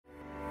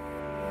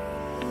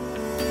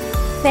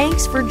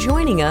Thanks for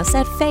joining us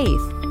at Faith.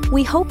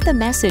 We hope the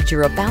message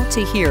you're about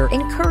to hear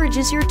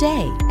encourages your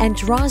day and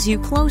draws you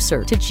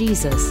closer to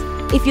Jesus.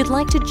 If you'd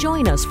like to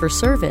join us for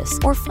service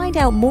or find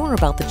out more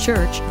about the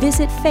church,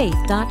 visit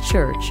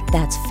faith.church.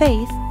 That's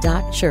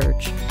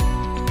faith.church.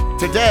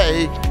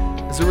 Today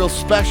is a real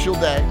special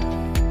day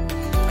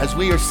as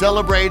we are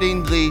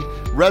celebrating the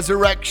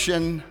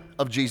resurrection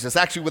of Jesus.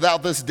 Actually,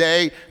 without this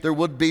day, there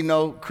would be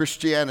no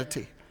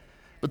Christianity.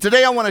 But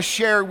today I want to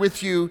share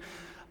with you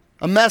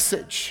a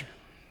message,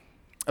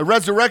 a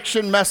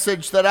resurrection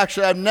message that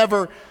actually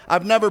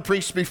I've never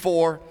preached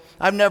before.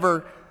 I've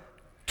never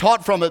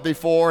taught from it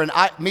before, and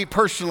me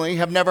personally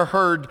have never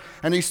heard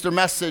an Easter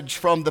message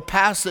from the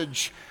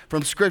passage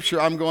from Scripture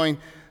I'm going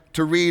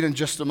to read in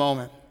just a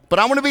moment. But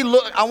I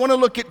want to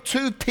look at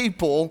two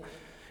people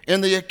in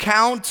the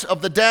account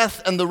of the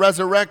death and the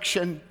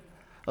resurrection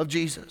of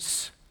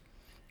Jesus.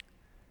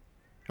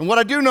 And what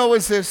I do know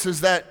is this,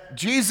 is that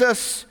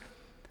Jesus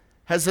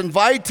has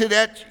invited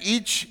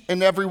each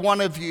and every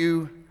one of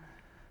you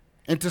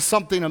into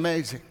something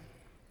amazing.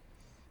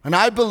 And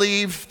I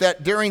believe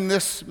that during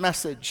this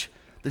message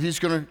that he's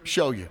going to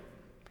show you.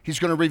 He's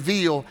going to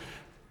reveal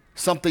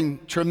something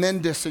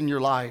tremendous in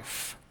your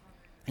life.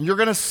 And you're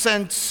going to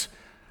sense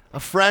a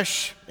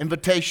fresh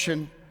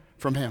invitation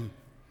from him.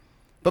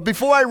 But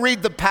before I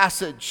read the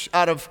passage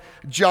out of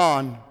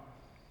John,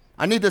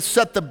 I need to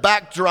set the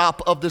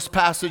backdrop of this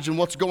passage and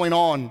what's going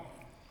on,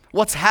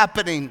 what's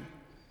happening,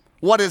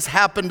 what has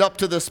happened up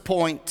to this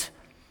point.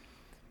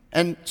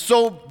 And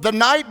so the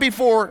night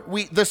before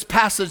this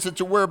passage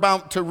that we're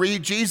about to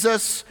read,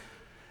 Jesus,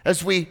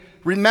 as we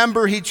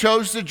remember, he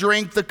chose to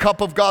drink the cup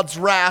of God's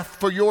wrath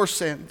for your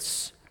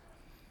sins.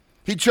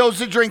 He chose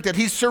to drink that.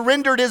 He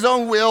surrendered his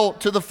own will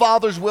to the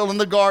Father's will in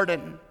the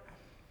garden.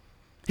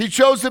 He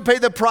chose to pay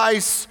the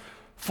price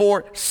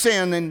for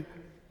sin. And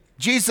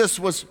Jesus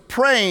was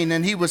praying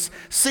and he was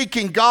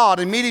seeking God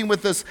and meeting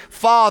with his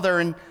Father.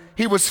 And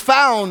he was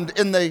found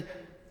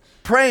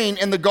praying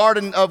in the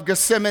Garden of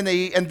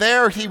Gethsemane, and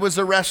there he was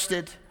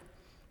arrested.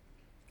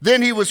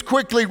 Then he was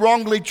quickly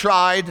wrongly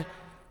tried.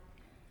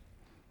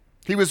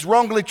 He was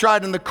wrongly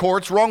tried in the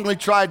courts, wrongly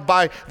tried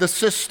by the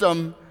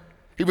system.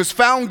 He was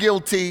found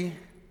guilty.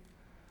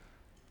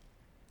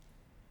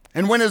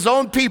 And when his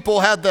own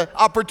people had the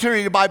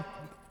opportunity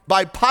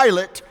by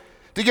Pilate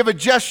to give a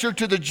gesture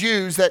to the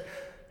Jews that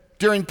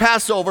during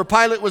Passover,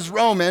 Pilate was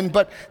Roman,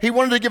 but he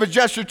wanted to give a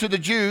gesture to the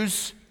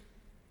Jews.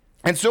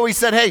 And so he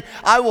said, hey,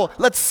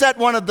 let's set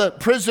one of the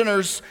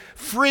prisoners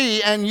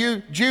free and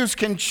you Jews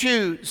can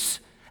choose.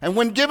 And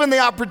when given the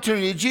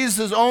opportunity,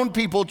 Jesus' own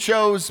people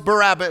chose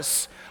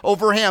Barabbas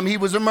over him. He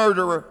was a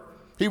murderer.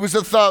 He was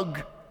a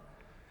thug.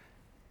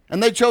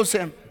 And they chose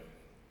him.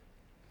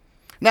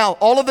 Now,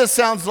 all of this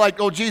sounds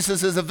like, oh,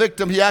 Jesus is a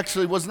victim. He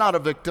actually was not a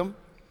victim.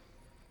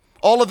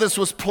 All of this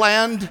was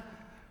planned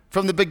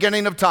from the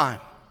beginning of time.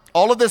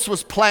 All of this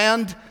was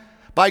planned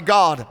by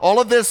God.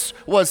 All of this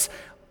was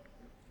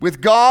with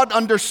God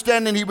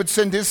understanding he would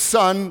send his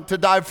son to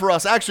die for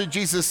us. Actually,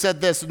 Jesus said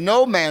this,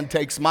 no man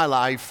takes my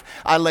life.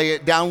 I lay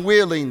it down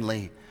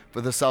willingly for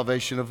the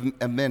salvation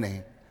of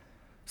many.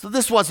 So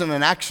this wasn't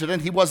an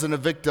accident. He wasn't a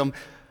victim.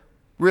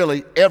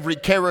 Really, every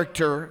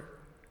character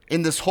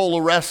in this whole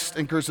arrest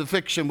and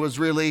crucifixion was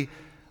really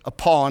a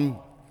pawn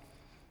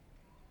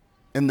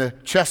in the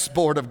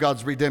chessboard of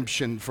God's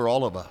redemption for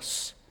all of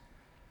us.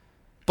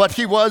 But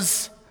he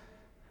was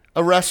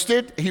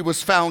arrested. He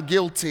was found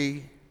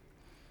guilty.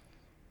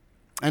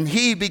 And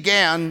he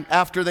began,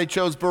 after they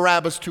chose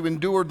Barabbas, to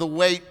endure the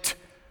weight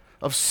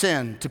of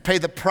sin, to pay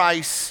the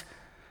price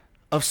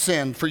of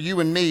sin for you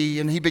and me,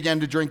 and he began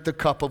to drink the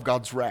cup of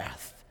God's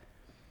wrath.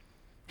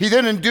 He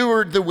then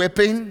endured the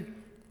whipping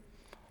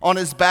on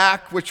his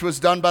back, which was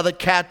done by the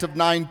cat of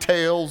nine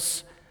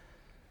tails.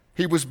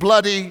 He was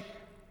bloody.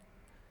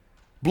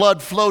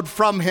 Blood flowed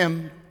from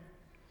him.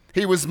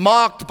 He was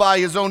mocked by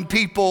his own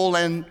people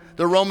and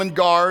the Roman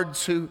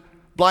guards who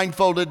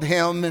blindfolded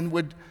him and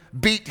would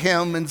beat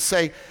him and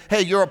say,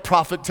 hey, you're a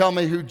prophet, tell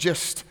me who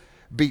just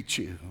beat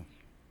you.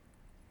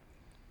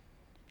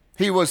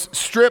 He was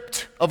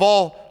stripped of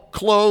all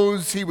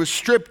clothes. He was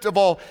stripped of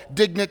all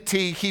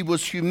dignity. He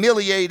was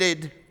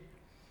humiliated.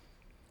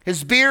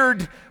 His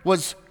beard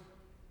was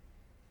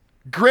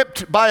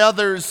gripped by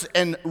others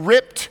and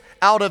ripped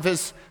out of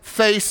his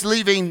face,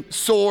 leaving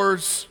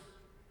sores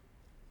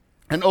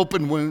and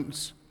open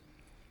wounds.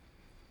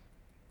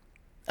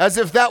 As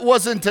if that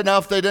wasn't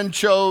enough, they then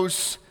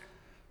chose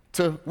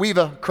to weave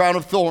a crown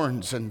of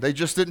thorns, and they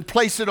just didn't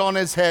place it on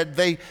his head.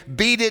 They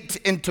beat it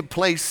into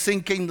place,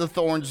 sinking the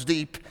thorns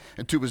deep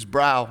into his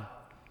brow.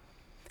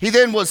 He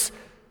then was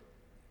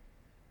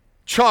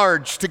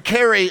charged to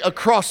carry a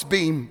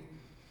crossbeam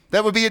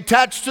that would be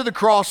attached to the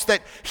cross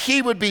that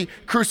he would be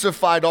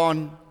crucified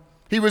on.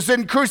 He was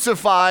then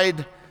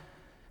crucified,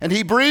 and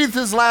he breathed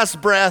his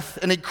last breath,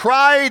 and he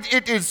cried,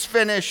 it is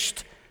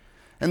finished.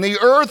 And the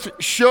earth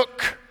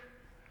shook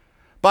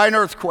by an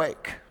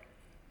earthquake.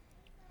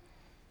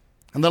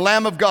 And the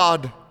Lamb of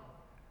God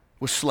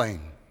was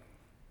slain.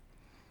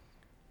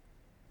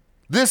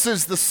 This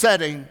is the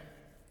setting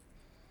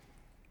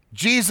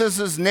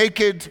Jesus'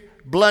 naked,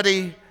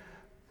 bloody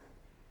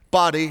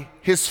body,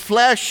 his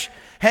flesh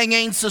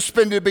hanging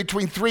suspended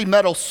between three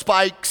metal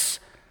spikes,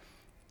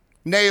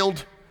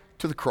 nailed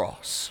to the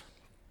cross.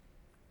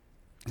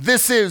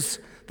 This is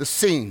the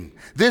scene.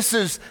 This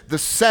is the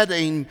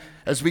setting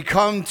as we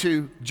come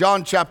to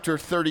John chapter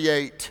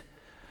 38,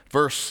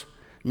 verse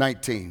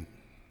 19.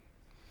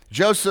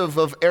 Joseph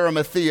of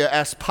Arimathea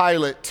asked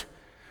Pilate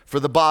for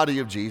the body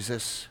of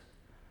Jesus.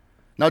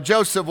 Now,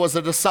 Joseph was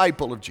a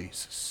disciple of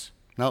Jesus.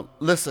 Now,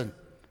 listen,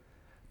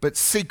 but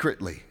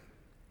secretly,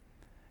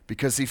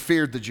 because he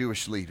feared the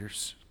Jewish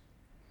leaders.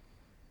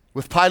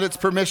 With Pilate's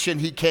permission,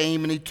 he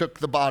came and he took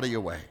the body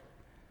away.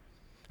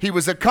 He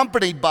was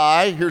accompanied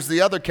by, here's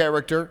the other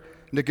character,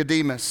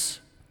 Nicodemus,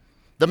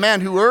 the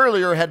man who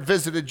earlier had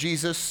visited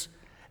Jesus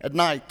at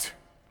night.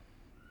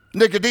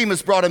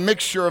 Nicodemus brought a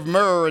mixture of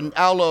myrrh and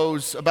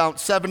aloes, about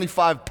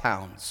 75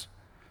 pounds.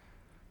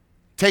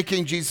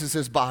 Taking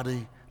Jesus'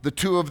 body, the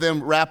two of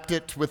them wrapped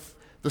it with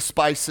the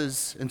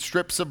spices and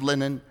strips of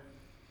linen.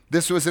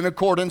 This was in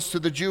accordance to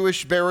the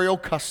Jewish burial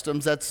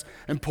customs. That's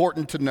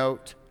important to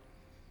note.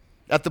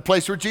 At the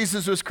place where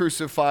Jesus was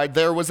crucified,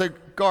 there was a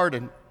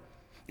garden.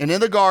 And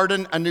in the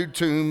garden, a new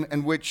tomb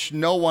in which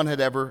no one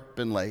had ever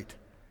been laid.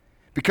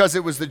 Because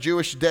it was the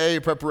Jewish day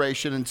of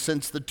preparation, and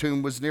since the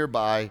tomb was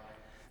nearby,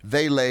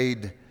 they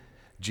laid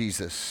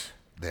Jesus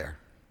there.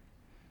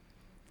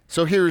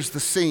 So here's the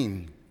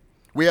scene.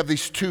 We have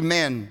these two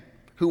men.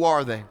 Who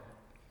are they?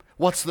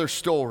 What's their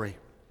story?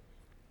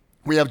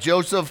 We have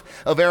Joseph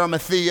of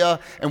Arimathea,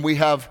 and we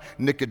have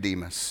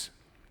Nicodemus.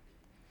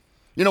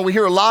 You know, we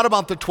hear a lot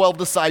about the 12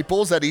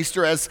 disciples at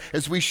Easter,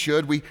 as we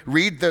should. We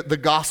read the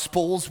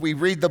Gospels, we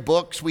read the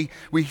books, we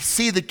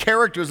see the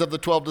characters of the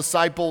 12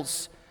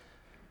 disciples,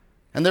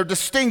 and they're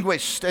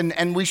distinguished,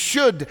 and we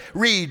should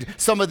read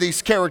some of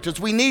these characters.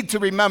 We need to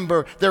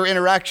remember their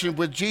interaction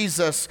with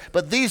Jesus,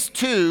 but these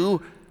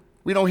two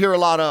we don't hear a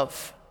lot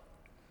of.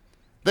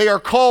 They are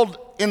called,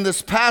 in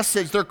this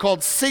passage, they're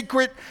called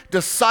secret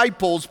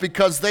disciples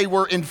because they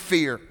were in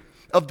fear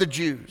of the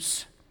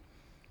Jews.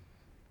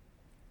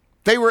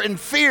 They were in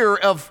fear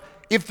of,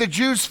 if the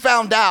Jews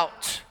found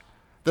out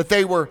that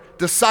they were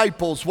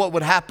disciples, what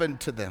would happen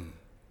to them.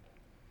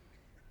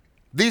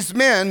 These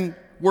men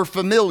were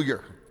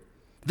familiar.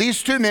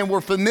 These two men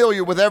were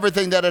familiar with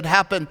everything that had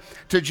happened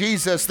to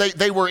Jesus.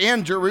 They were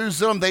in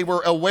Jerusalem. They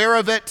were aware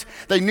of it.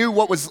 They knew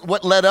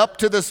what led up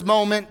to this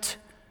moment.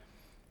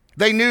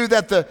 They knew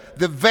that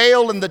the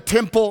veil in the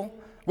temple,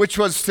 which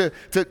was to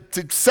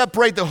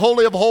separate the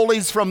Holy of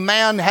Holies from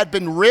man, had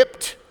been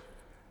ripped.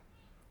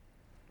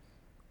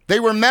 They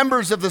were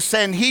members of the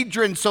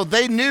Sanhedrin, so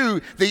they knew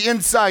the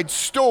inside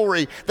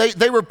story.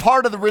 They were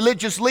part of the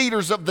religious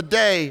leaders of the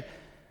day.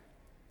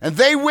 And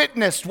they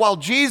witnessed while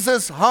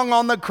Jesus hung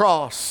on the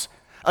cross,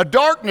 a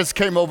darkness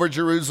came over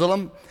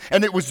Jerusalem,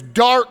 and it was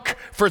dark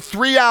for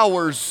 3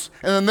 hours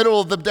in the middle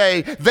of the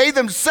day. They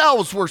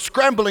themselves were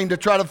scrambling to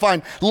try to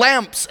find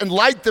lamps and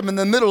light them in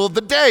the middle of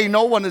the day.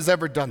 No one has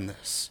ever done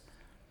this.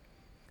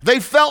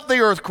 They felt the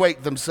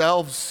earthquake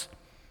themselves.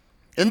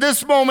 In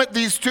this moment,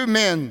 these two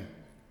men,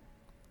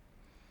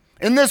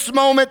 in this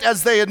moment,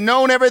 as they had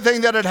known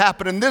everything that had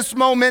happened, in this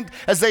moment,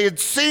 as they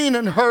had seen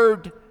and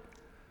heard,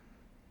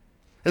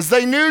 as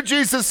they knew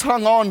Jesus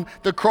hung on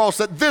the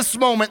cross, at this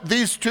moment,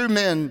 these two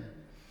men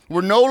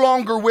were no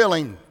longer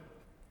willing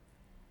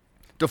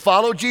to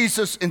follow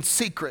Jesus in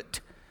secret.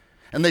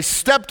 And they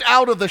stepped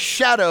out of the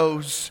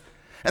shadows,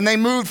 and they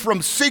moved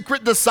from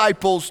secret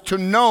disciples to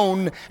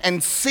known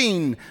and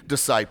seen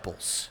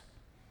disciples.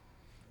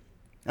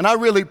 And I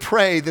really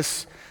pray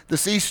this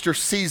Easter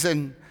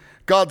season,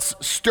 God's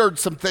stirred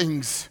some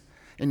things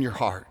in your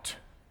heart.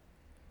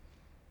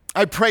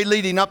 I pray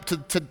leading up to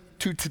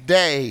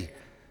today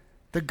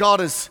that God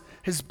has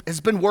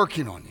been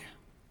working on you.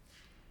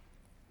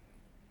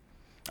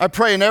 I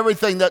pray in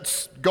everything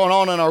that's gone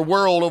on in our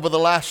world over the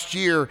last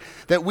year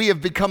that we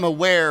have become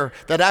aware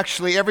that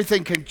actually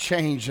everything can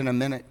change in a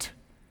minute.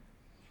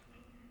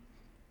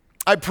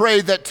 I pray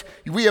that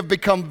we have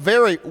become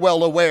very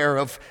well aware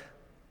of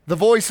the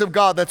voice of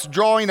God that's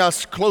drawing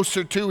us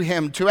closer to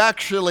Him, to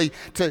actually,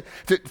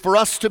 for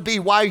us to be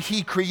why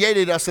He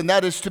created us, and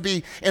that is to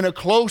be in a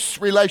close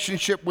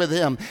relationship with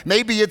Him.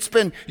 Maybe it's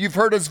been you've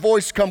heard His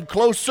voice come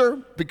closer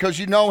because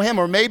you know Him,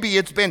 or maybe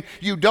it's been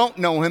you don't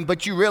know Him,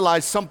 but you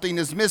realize something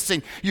is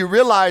missing. You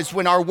realize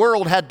when our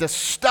world had to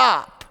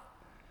stop,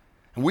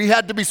 and we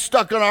had to be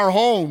stuck in our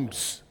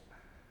homes,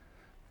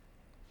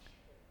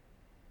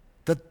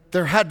 that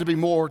there had to be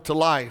more to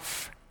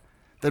life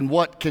than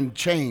what can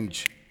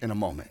change in a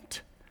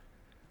moment.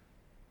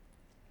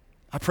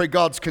 I pray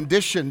God's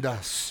conditioned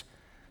us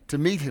to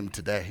meet Him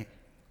today.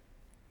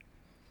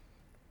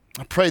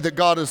 I pray that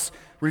God has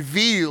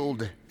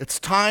revealed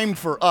it's time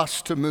for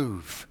us to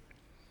move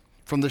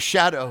from the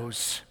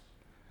shadows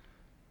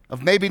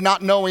of maybe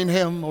not knowing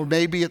Him, or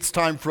maybe it's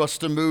time for us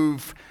to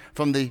move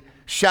from the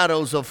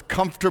shadows of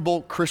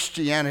comfortable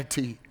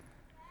Christianity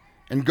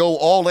and go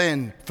all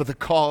in for the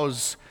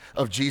cause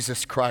of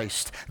Jesus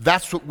Christ.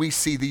 That's what we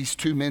see these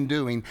two men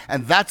doing,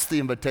 and that's the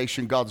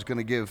invitation God's going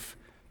to give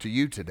to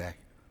you today.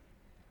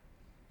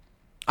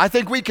 I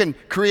think we can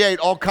create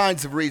all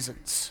kinds of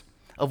reasons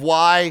of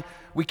why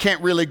we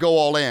can't really go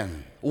all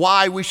in,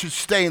 why we should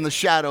stay in the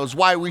shadows,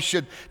 why we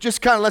should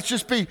just let's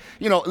just be,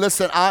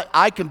 listen,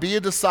 I can be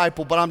a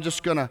disciple, but I'm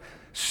just going to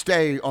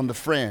stay on the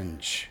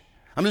fringe.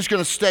 I'm just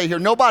going to stay here.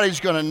 Nobody's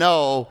going to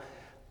know,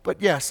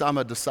 but yes, I'm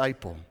a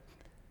disciple.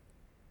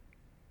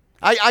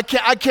 I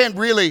can't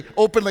really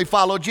openly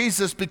follow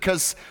Jesus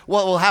because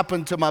what will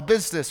happen to my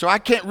business? Or I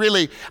can't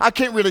really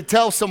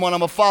tell someone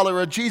I'm a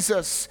follower of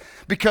Jesus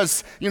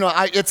because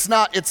it's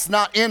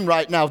not in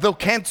right now. They'll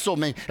cancel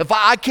me. If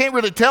I can't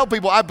really tell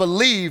people I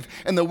believe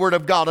in the Word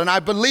of God and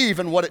I believe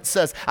in what it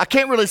says. I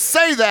can't really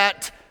say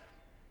that.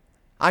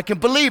 I can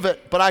believe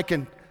it, but I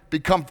can be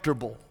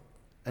comfortable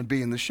and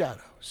be in the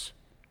shadows.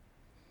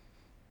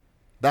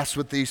 That's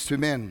what these two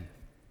men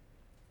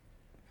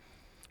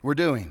were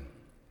doing.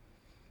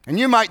 And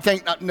you might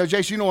think, no,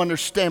 Jason, you don't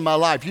understand my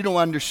life. You don't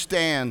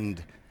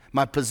understand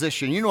my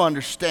position. You don't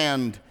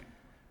understand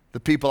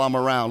the people I'm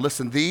around.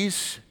 Listen,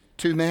 these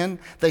two men,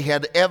 they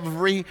had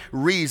every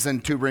reason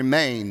to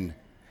remain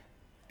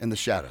in the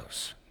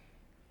shadows.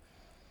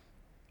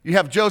 You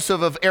have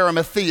Joseph of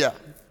Arimathea.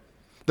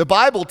 The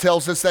Bible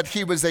tells us that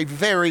he was a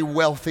very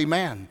wealthy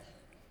man.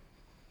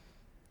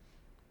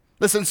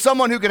 Listen,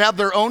 someone who could have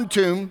their own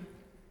tomb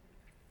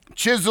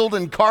chiseled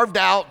and carved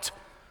out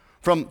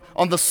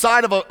on the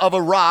side of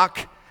a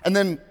rock, and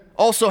then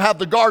also have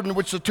the garden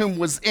which the tomb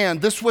was in.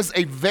 This was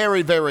a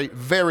very, very,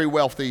 very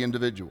wealthy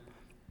individual.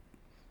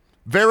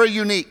 Very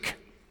unique.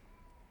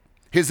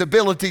 His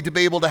ability to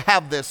be able to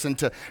have this and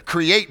to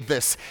create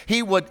this.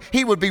 He would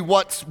be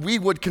what we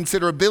would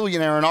consider a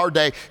billionaire in our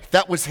day.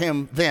 That was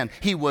him then.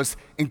 He was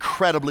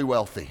incredibly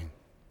wealthy.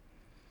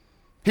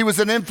 He was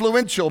an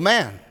influential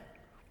man.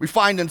 We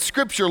find in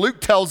Scripture,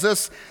 Luke tells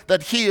us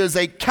that he is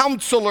a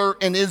counselor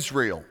in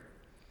Israel.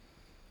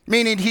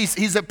 Meaning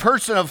he's a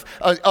person of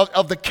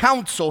the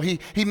council.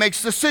 He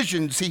makes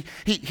decisions.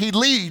 He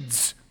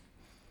leads.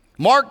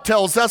 Mark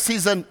tells us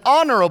he's an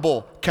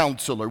honorable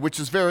counselor, which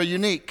is very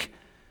unique.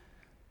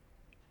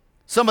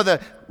 Some of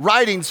the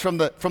writings from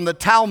the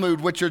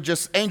Talmud, which are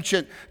just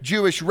ancient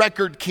Jewish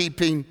record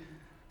keeping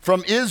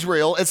from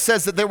Israel, it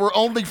says that there were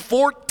only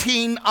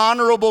 14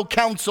 honorable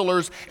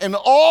counselors in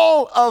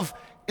all of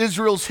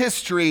Israel's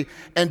history,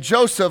 and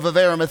Joseph of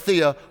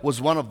Arimathea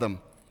was one of them.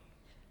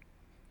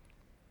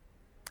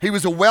 He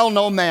was a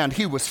well-known man.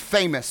 He was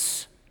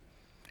famous.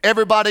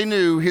 Everybody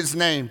knew his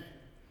name.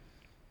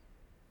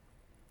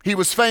 He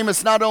was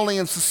famous not only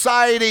in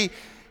society,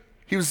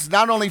 he was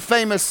not only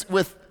famous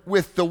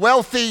with the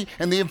wealthy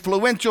and the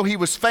influential, he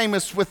was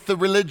famous with the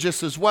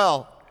religious as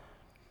well.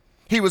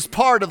 He was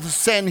part of the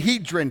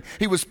Sanhedrin.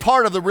 He was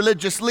part of the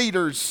religious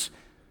leaders.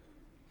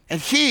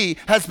 And he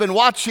has been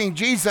watching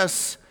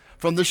Jesus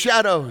from the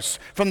shadows,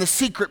 from the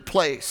secret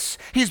place.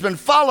 He's been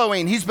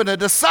following. He's been a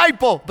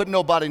disciple, but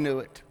nobody knew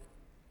it.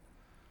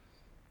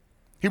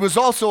 He was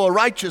also a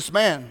righteous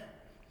man.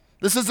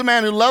 This is a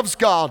man who loves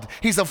God.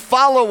 He's a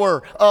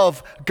follower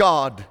of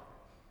God.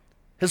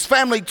 His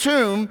family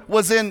tomb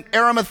was in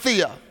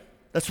Arimathea.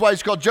 That's why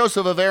he's called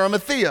Joseph of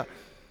Arimathea.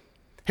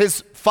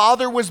 His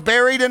father was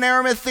buried in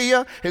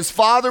Arimathea. His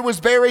father was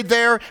buried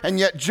there. And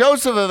yet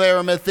Joseph of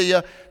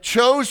Arimathea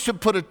chose to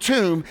put a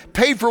tomb,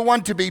 pay for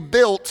one to be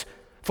built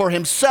for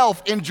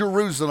himself in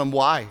Jerusalem.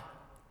 Why?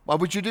 Why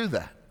would you do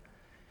that?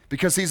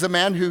 Because he's a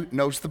man who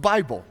knows the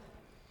Bible.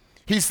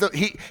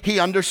 He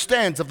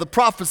understands of the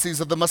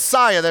prophecies of the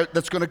Messiah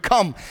that's going to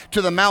come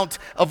to the Mount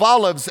of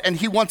Olives, and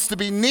he wants to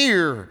be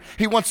near.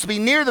 He wants to be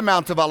near the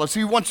Mount of Olives.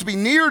 He wants to be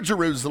near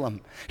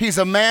Jerusalem. He's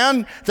a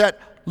man that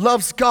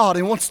loves God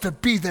and wants to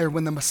be there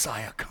when the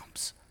Messiah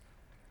comes.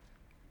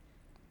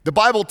 The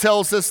Bible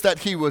tells us that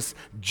he was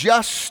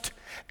just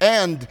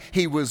and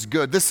he was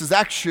good. This is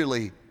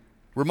actually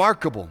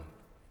remarkable.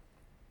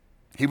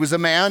 He was a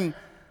man,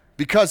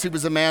 because he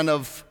was a man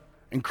of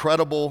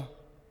incredible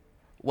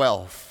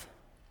wealth.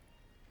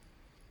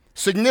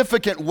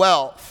 Significant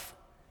wealth.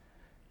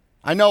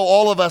 I know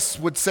all of us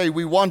would say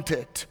we want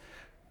it,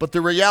 but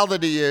the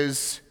reality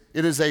is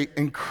it is an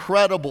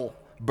incredible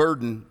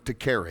burden to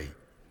carry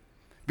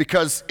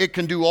because it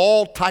can do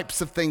all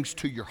types of things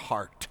to your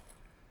heart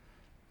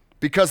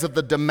because of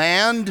the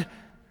demand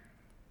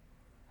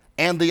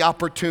and the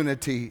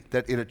opportunity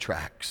that it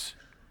attracts.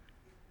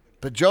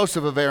 But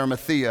Joseph of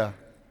Arimathea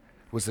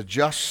was a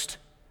just,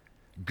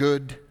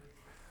 good,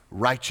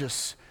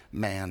 righteous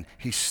man.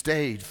 He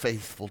stayed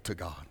faithful to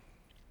God.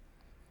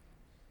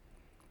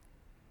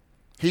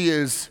 He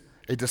is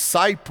a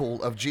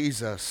disciple of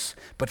Jesus,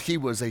 but he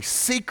was a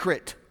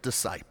secret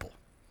disciple.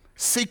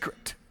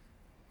 Secret.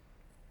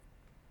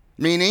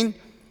 Meaning,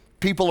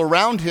 people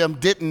around him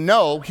didn't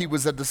know he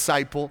was a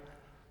disciple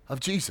of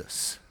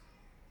Jesus.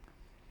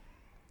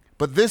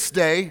 But this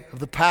day, of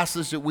the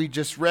passage that we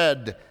just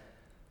read,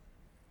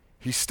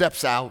 he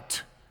steps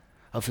out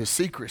of his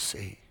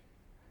secrecy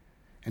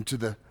into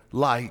the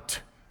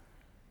light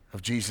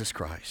of Jesus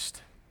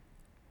Christ.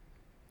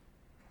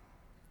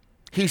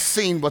 He's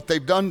seen what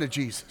they've done to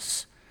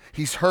Jesus.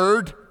 He's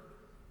heard.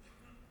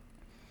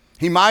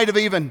 He might have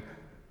even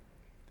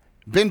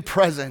been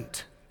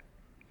present.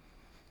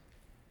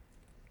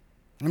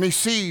 And he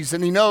sees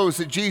and he knows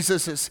that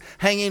Jesus is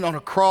hanging on a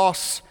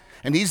cross,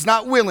 and he's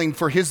not willing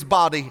for his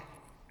body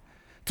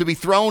to be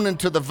thrown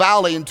into the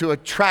valley, into a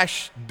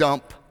trash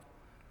dump.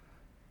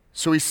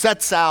 So he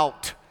sets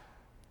out.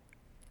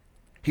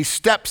 He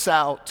steps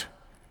out.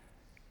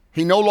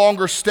 He no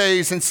longer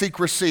stays in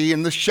secrecy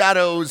in the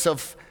shadows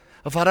of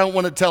I don't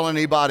want to tell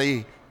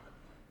anybody.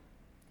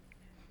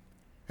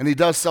 And he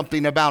does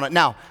something about it.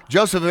 Now,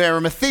 Joseph of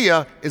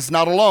Arimathea is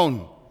not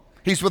alone.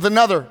 He's with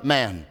another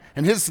man,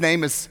 and his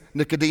name is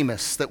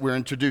Nicodemus that we're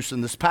introduced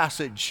in this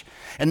passage.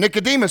 And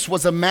Nicodemus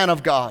was a man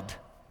of God.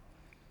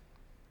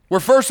 We're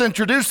first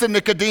introduced to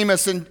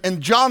Nicodemus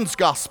in John's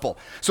gospel.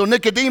 So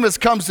Nicodemus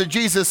comes to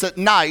Jesus at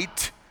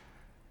night.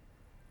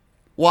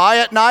 Why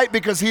at night?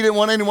 Because he didn't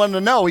want anyone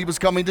to know he was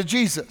coming to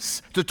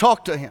Jesus, to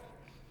talk to him.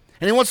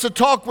 And he wants to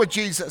talk with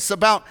Jesus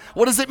about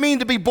what does it mean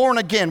to be born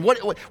again?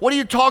 What are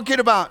you talking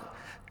about,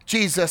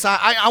 Jesus?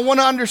 I want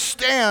to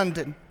understand.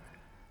 And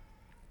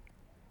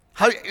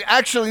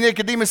actually,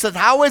 Nicodemus says,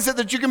 how is it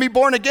that you can be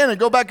born again and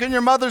go back in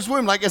your mother's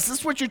womb? Like, is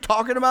this what you're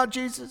talking about,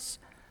 Jesus?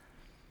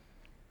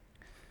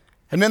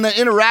 And then the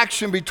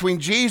interaction between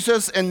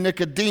Jesus and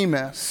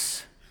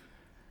Nicodemus,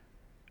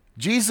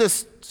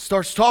 Jesus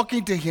starts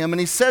talking to him, and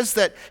he says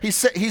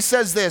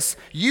this,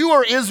 you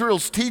are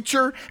Israel's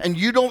teacher and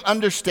you don't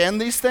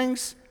understand these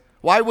things?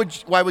 Why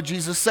would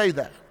Jesus say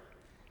that?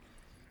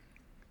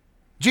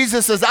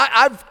 Jesus says,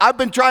 I've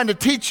been trying to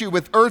teach you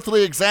with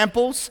earthly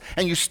examples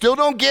and you still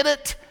don't get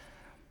it?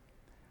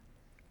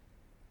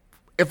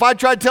 If I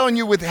tried telling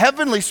you with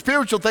heavenly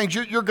spiritual things,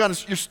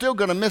 you're still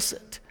going to miss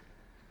it.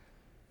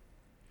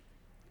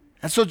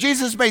 And so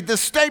Jesus made this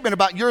statement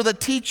about you're the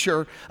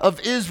teacher of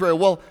Israel.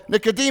 Well,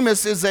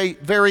 Nicodemus is a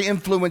very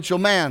influential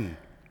man.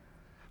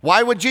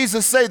 Why would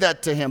Jesus say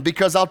that to him?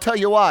 Because I'll tell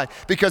you why.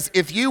 Because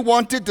if you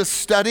wanted to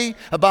study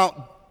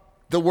about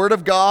the Word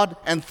of God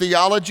and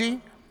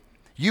theology,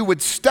 you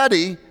would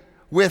study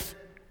with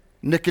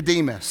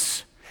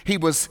Nicodemus. He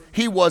was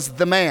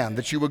the man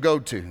that you would go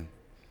to.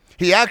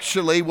 He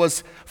actually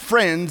was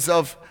friends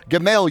of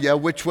Gamaliel,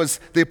 which was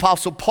the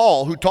Apostle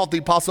Paul, who taught the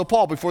Apostle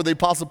Paul before the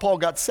Apostle Paul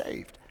got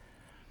saved.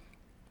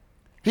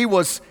 He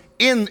was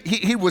at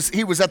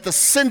the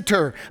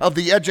center of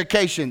the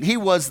education. He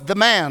was the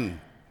man.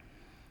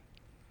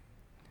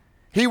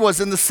 He was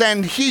in the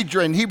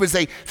Sanhedrin. He was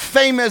a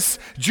famous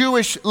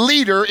Jewish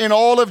leader in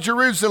all of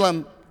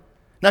Jerusalem.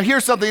 Now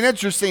here's something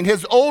interesting.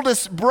 His older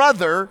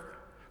brother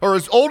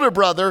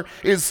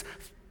is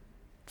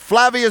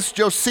Flavius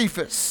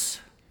Josephus,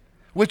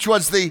 which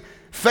was the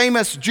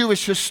famous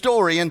Jewish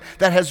historian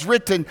that has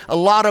written a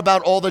lot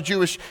about all the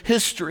Jewish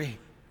history.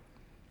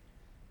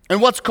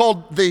 And what's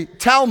called the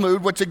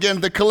Talmud, which again,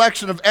 the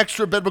collection of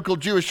extra biblical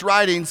Jewish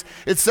writings,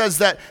 it says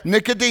that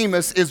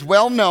Nicodemus is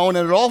well known,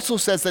 and it also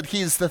says that he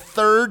is the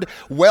third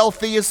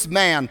wealthiest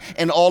man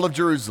in all of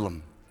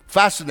Jerusalem.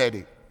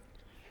 Fascinating.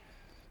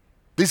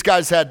 These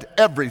guys had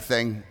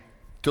everything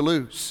to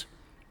lose.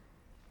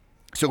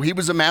 So he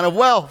was a man of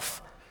wealth.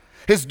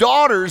 His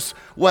daughter's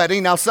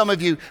wedding, now some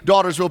of you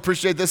daughters will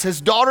appreciate this,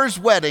 his daughter's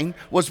wedding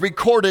was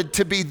recorded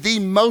to be the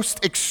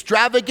most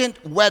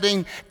extravagant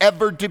wedding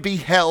ever to be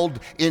held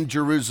in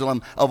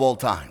Jerusalem of all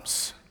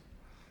times.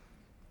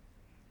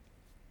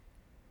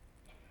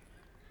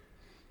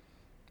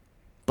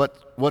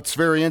 But what's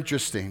very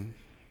interesting,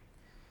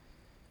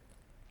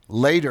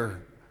 later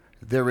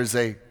there is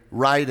a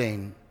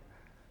writing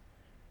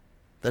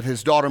that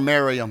his daughter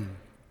Miriam,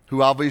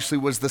 who obviously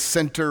was the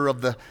center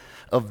of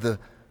the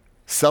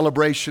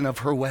celebration of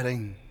her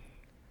wedding,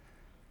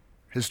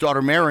 his daughter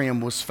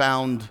Miriam was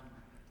found,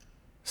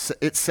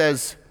 it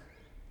says,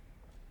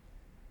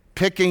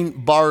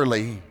 picking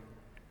barley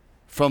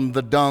from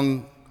the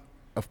dung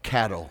of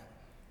cattle.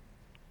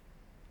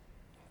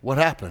 What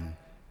happened?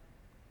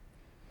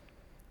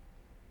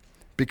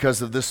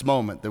 Because of this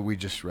moment that we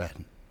just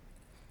read.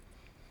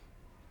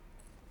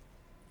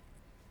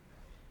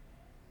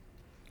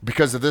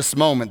 Because of this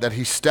moment that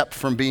he stepped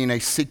from being a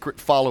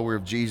secret follower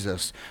of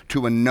Jesus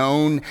to a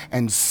known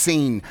and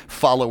seen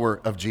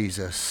follower of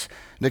Jesus.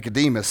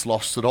 Nicodemus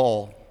lost it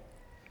all.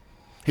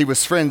 He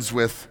was friends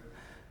with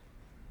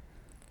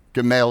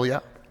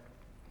Gamaliel.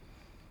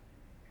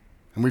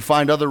 And we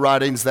find other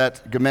writings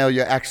that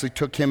Gamaliel actually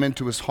took him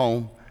into his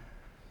home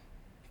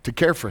to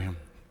care for him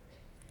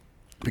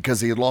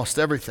because he had lost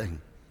everything.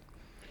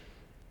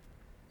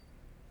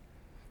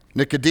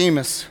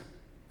 Nicodemus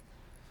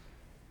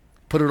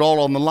put it all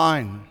on the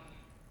line.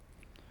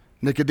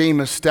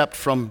 Nicodemus stepped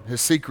from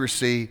his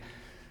secrecy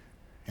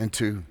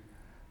into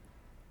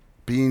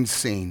being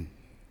seen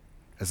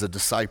as a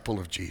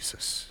disciple of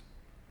Jesus.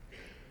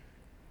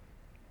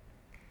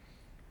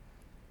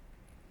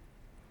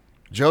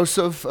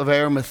 Joseph of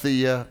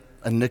Arimathea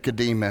and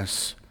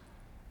Nicodemus,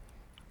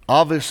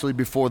 obviously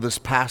before this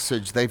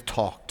passage, they've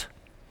talked.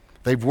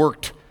 They've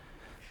worked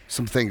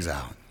some things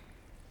out.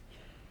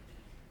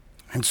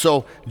 And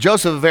so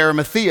Joseph of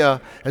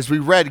Arimathea, as we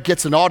read,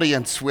 gets an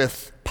audience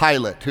with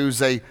Pilate,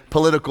 who's a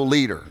political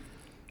leader.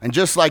 And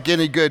just like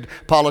any good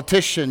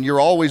politician, you're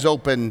always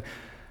open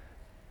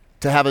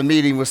to have a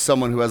meeting with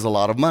someone who has a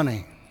lot of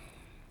money.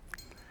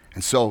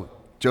 And so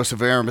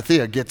Joseph of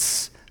Arimathea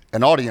gets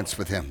an audience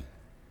with him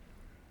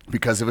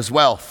because of his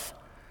wealth.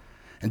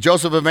 And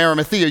Joseph of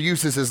Arimathea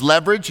uses his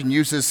leverage and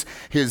uses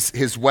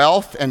his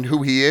wealth and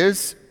who he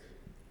is,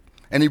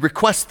 and he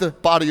requests the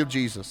body of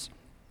Jesus.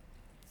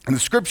 And the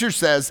scripture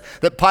says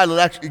that Pilate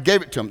actually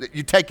gave it to him, that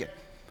you take it.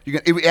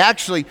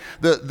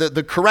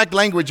 The correct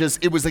language is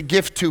it was a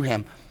gift to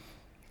him.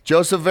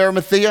 Joseph of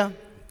Arimathea,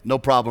 no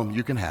problem,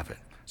 you can have it.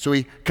 So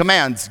he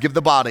commands, give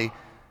the body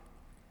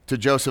to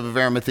Joseph of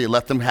Arimathea,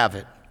 let them have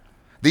it.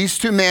 These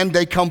two men,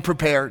 they come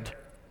prepared.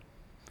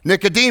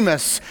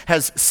 Nicodemus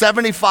has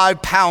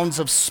 75 pounds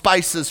of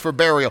spices for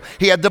burial.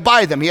 He had to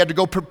buy them. He had to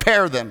go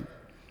prepare them.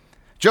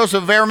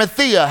 Joseph of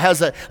Arimathea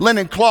has a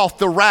linen cloth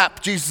to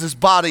wrap Jesus'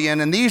 body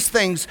in, and these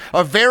things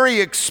are very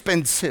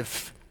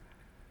expensive.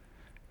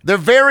 They're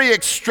very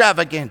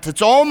extravagant.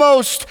 It's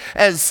almost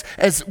as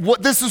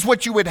what this is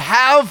what you would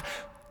have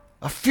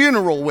a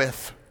funeral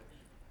with.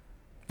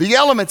 The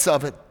elements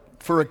of it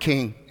for a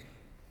king.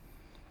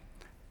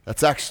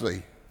 That's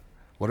actually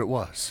what it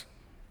was.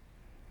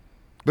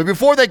 But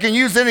before they can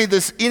use any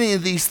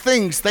of these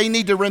things, they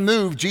need to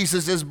remove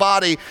Jesus'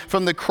 body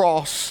from the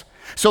cross.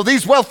 So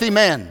these wealthy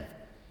men,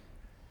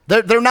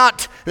 they're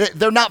not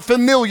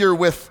familiar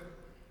with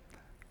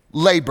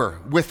labor,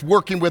 with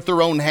working with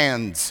their own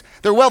hands.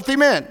 They're wealthy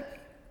men.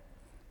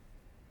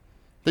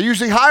 They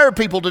usually hire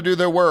people to do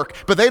their work,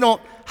 but they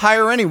don't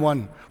hire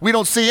anyone. We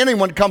don't see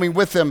anyone coming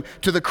with them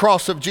to the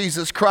cross of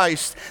Jesus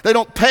Christ. They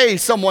don't pay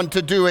someone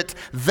to do it.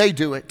 They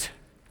do it.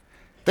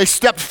 They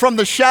stepped from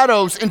the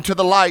shadows into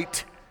the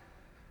light.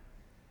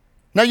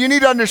 Now you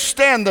need to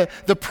understand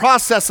the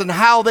process and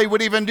how they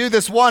would even do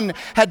this. One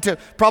had to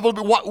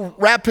probably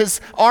wrap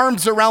his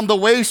arms around the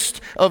waist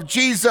of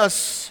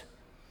Jesus.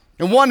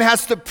 And one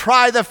has to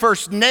pry the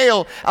first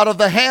nail out of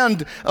the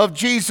hand of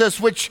Jesus,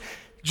 which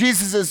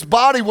Jesus'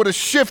 body would have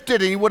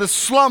shifted and he would have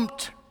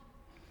slumped.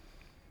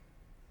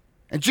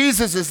 And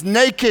Jesus is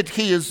naked,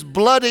 he is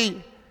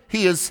bloody,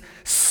 he is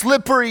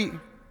slippery.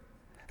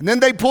 And then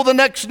they pull the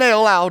next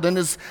nail out and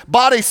his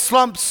body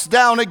slumps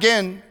down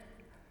again.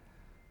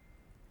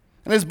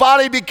 And his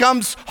body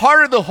becomes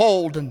harder to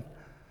hold, and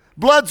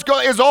blood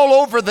is all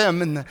over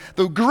them, and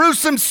the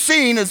gruesome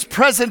scene is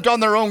present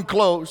on their own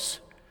clothes.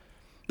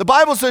 The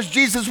Bible says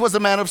Jesus was a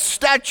man of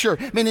stature,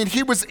 meaning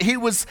he was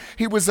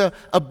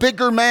a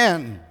bigger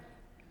man.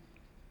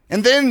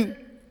 And then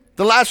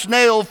the last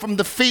nail from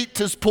the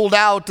feet is pulled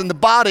out, and the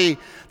body,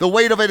 the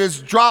weight of it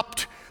is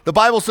dropped. The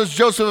Bible says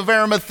Joseph of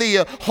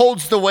Arimathea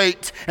holds the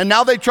weight, and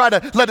now they try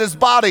to let his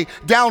body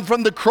down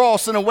from the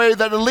cross in a way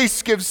that at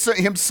least gives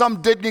him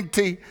some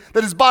dignity,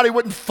 that his body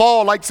wouldn't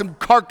fall like some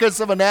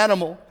carcass of an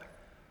animal.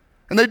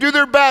 And they do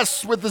their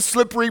best with the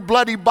slippery,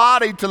 bloody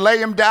body to lay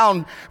him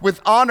down with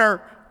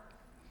honor.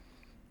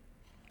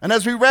 And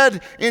as we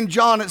read in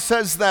John, it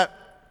says that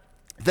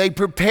they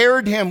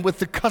prepared him with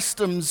the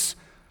customs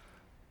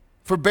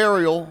for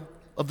burial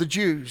of the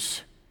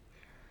Jews.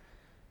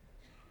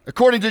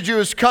 According to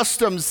Jewish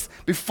customs,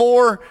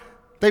 before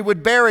they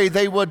would bury,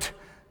 they would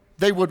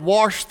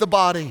wash the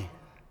body.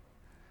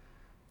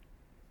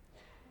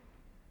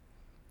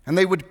 And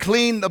they would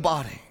clean the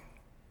body.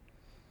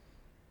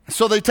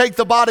 So they take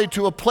the body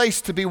to a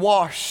place to be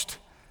washed.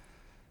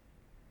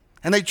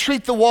 And they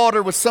treat the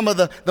water with some of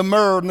the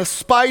myrrh and the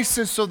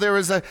spices, so there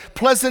is a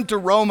pleasant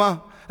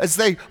aroma as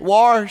they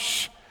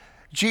wash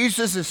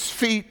Jesus'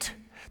 feet,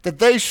 that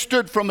they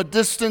stood from a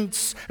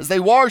distance, as they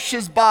wash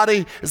his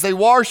body, as they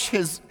wash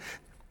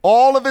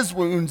all of his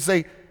wounds,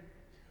 they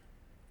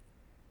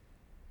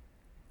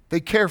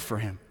care for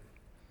him.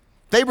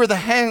 They were the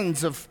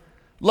hands of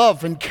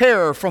love and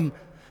care from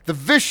the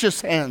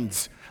vicious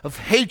hands of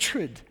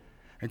hatred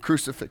and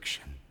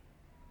crucifixion.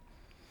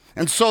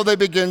 And so they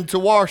begin to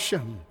wash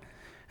him.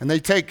 And they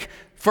take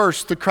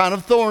first the crown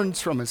of thorns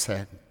from his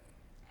head.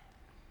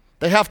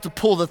 They have to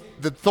pull the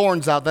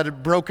thorns out that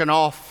had broken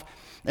off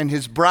in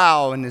his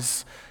brow and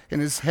in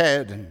his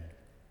head. And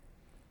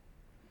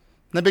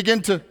they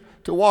begin to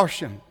wash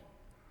him.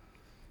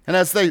 And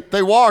as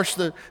they wash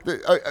the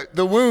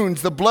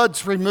wounds, the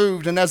blood's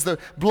removed. And as the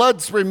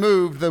blood's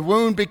removed, the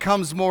wound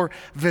becomes more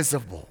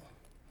visible.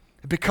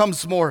 It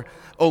becomes more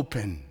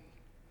open.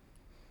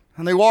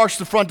 And they wash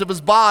the front of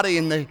his body,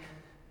 and they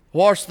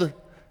wash the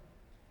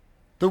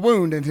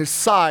wound in his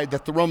side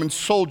that the Roman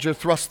soldier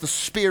thrust the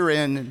spear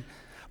in, and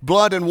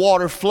blood and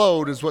water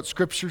flowed, is what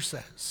Scripture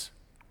says.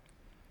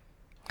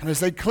 And as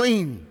they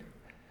clean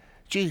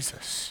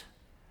Jesus,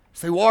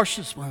 as they wash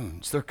his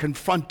wounds, they're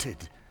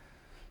confronted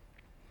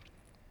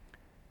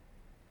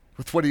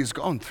with what he's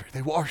gone through.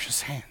 They wash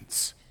his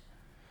hands.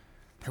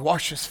 They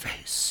wash his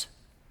face.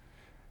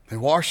 They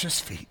wash his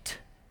feet.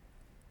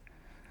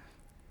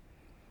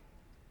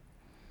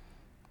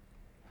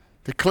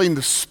 They clean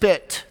the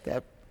spit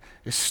that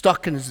is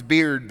stuck in his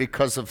beard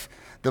because of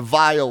the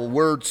vile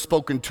words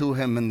spoken to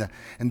him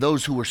and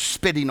those who were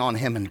spitting on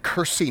him and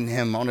cursing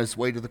him on his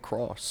way to the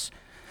cross.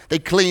 They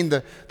cleaned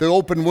the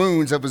open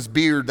wounds of his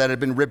beard that had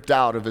been ripped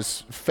out of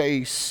his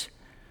face.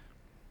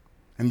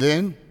 And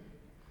then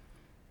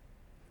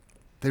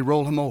they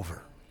roll him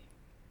over.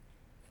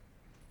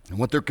 And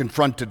what they're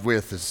confronted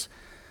with is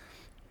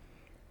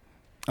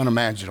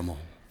unimaginable.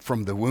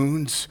 From the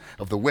wounds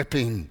of the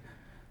whipping,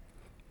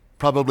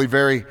 probably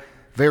very,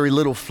 very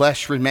little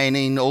flesh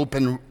remaining,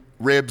 open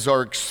ribs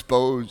are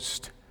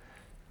exposed.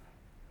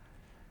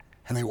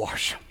 And they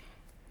wash him,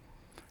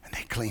 and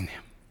they clean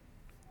him.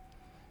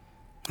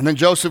 And then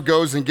Joseph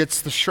goes and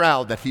gets the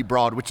shroud that he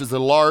brought, which is a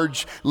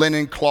large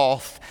linen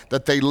cloth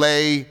that they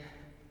lay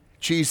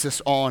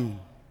Jesus on.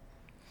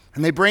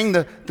 And they bring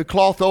the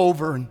cloth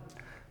over, and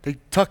they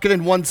tuck it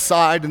in one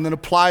side and then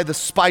apply the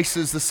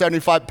spices, the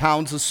 75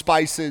 pounds of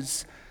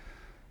spices,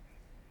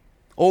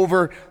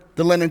 over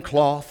the linen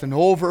cloth and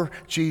over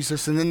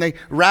Jesus. And then they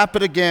wrap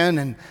it again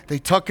and they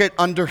tuck it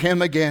under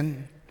him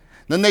again.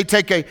 Then they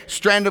take a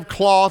strand of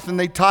cloth and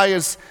they tie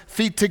his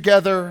feet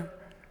together.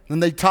 Then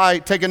they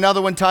take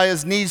another one, tie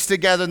his knees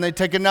together, and they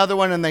take another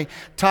one and they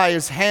tie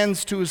his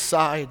hands to his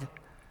side.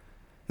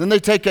 Then they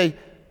take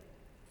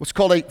what's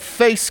called a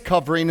face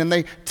covering, and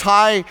they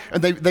tie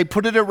and they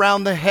put it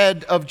around the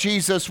head of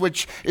Jesus,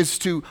 which is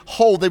to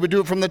hold. They would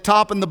do it from the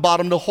top and the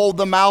bottom to hold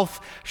the mouth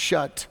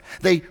shut.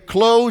 They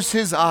close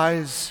his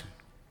eyes,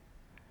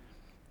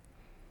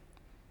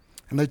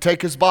 and they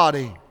take his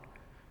body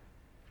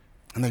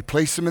and they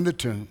place him in the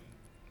tomb,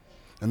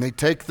 and they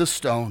take the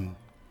stone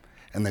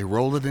and they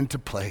roll it into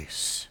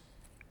place,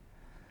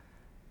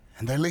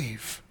 and they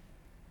leave,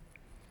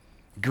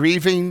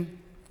 grieving,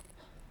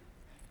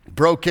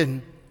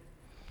 broken.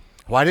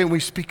 Why didn't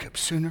we speak up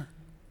sooner?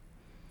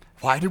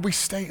 Why did we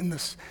stay in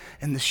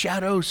the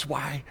shadows?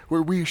 Why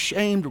were we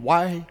ashamed?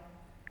 Why?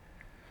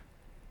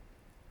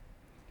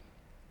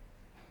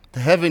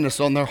 The heaviness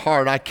on their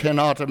heart, I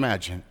cannot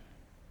imagine.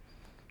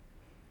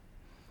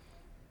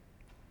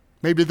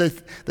 Maybe they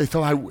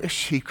thought, I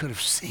wish he could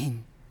have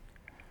seen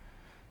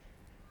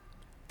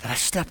that I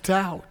stepped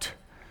out.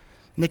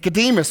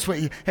 Nicodemus,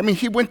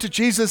 he went to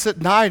Jesus at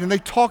night and they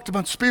talked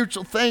about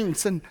spiritual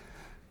things.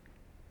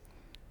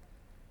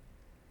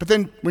 But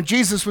then when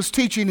Jesus was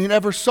teaching, he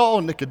never saw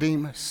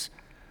Nicodemus.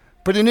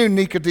 But he knew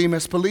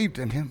Nicodemus believed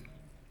in him.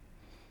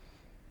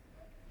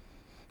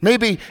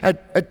 Maybe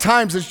at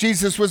times as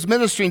Jesus was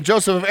ministering,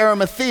 Joseph of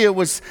Arimathea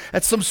was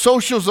at some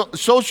social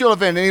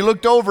event, and he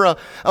looked over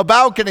a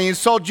balcony and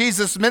saw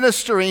Jesus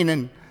ministering,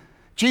 and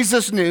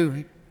Jesus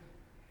knew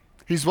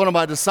he's one of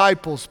my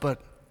disciples,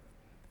 but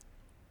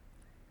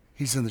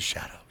he's in the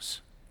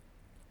shadows.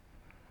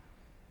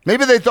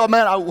 Maybe they thought,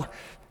 man, I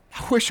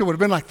wish it would have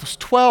been like those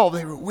 12.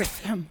 They were with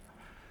him.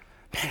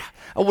 Man,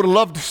 I would have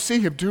loved to see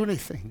him do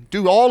anything,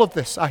 do all of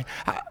this. I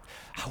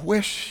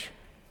wish,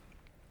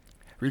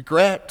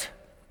 regret.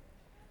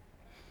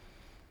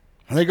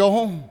 And they go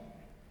home.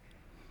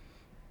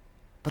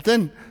 But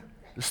then,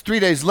 just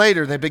 3 days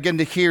later, they begin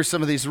to hear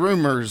some of these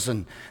rumors,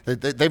 and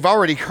they've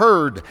already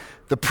heard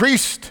the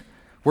priest.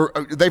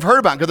 They've heard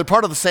about it because they're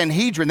part of the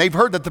Sanhedrin. They've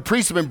heard that the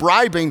priests have been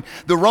bribing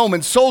the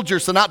Roman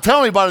soldiers to not tell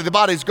anybody the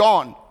body's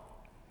gone.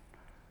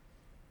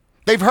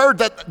 They've heard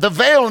that the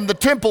veil in the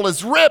temple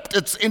is ripped.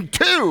 It's in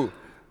two.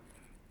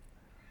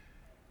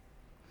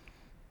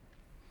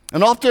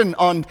 And often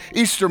on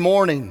Easter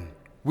morning,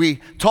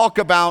 we talk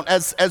about,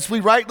 as we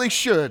rightly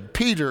should,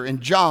 Peter and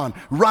John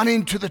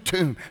running to the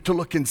tomb to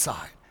look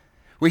inside.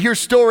 We hear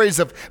stories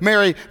of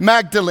Mary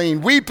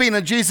Magdalene weeping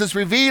and Jesus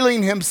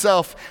revealing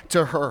himself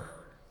to her.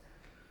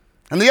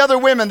 And the other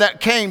women that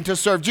came to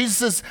serve,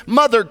 Jesus'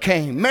 mother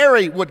came,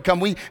 Mary would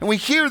come. And we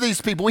hear these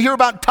people. We hear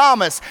about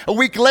Thomas a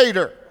week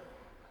later.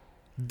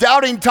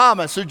 Doubting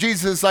Thomas, so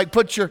Jesus is like,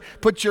 put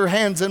your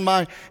hands in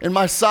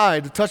my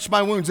side, touch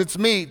my wounds. It's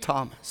me,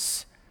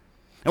 Thomas.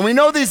 And we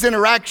know these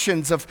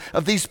interactions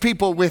of these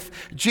people with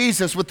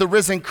Jesus, with the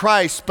risen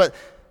Christ, but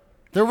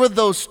there were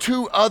those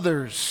two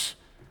others.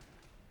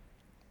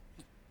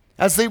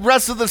 As the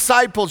rest of the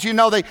disciples,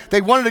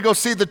 they wanted to go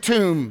see the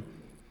tomb.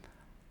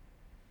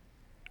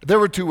 There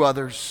were two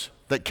others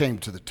that came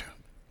to the tomb.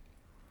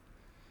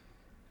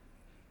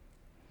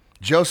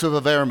 Joseph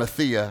of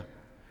Arimathea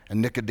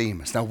and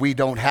Nicodemus. Now, we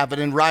don't have it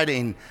in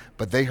writing,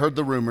 but they heard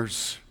the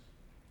rumors.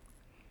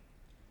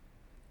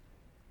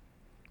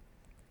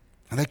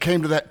 And they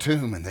came to that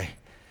tomb, and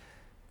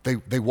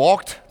they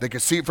walked. They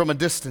could see it from a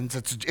distance.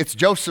 It's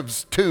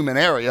Joseph's tomb and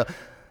area,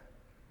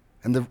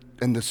 and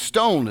the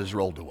stone is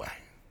rolled away.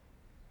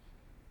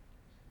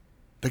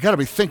 They got to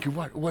be thinking,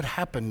 what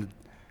happened?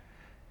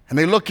 And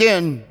they look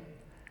in,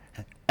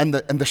 and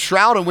the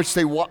shroud in which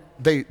they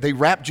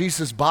wrap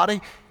Jesus'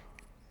 body,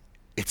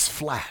 it's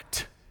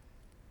flat.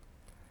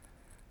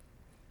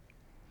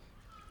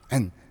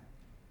 And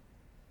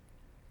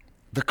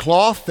the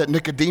cloth that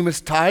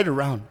Nicodemus tied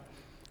around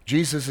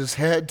Jesus'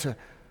 head to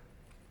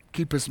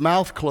keep his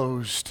mouth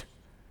closed,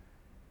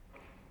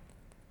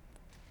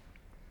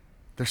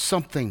 there's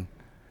something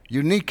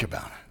unique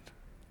about it.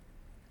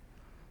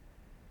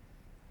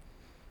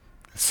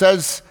 It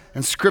says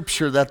in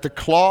Scripture that the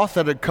cloth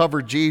that had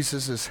covered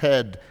Jesus'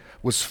 head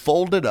was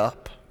folded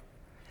up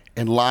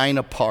and lying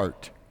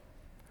apart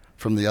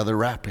from the other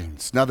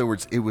wrappings. In other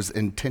words, it was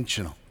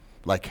intentional.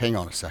 Like, hang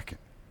on a second.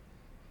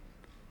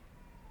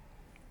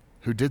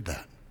 Who did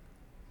that?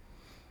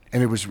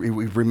 And it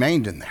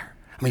remained in there.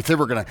 I mean, if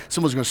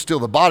someone was going to steal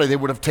the body, they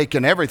would have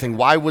taken everything.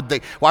 Why would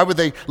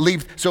they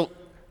leave? So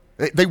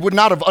they would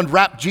not have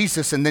unwrapped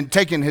Jesus and then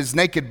taken his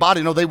naked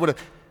body. No, they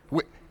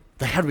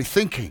had to be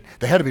thinking.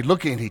 They had to be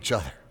looking at each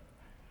other.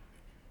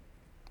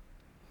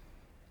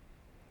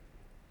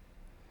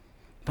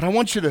 But I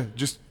want you to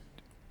just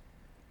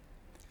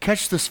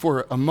catch this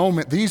for a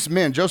moment. These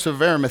men, Joseph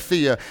of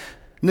Arimathea,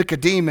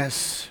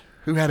 Nicodemus,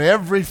 who had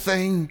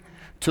everything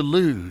to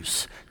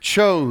lose,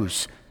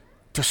 chose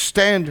to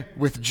stand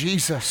with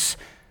Jesus,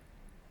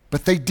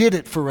 but they did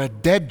it for a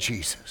dead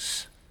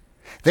Jesus.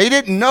 They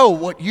didn't know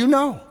what you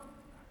know.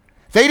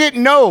 They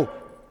didn't know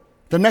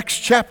the next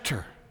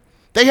chapter.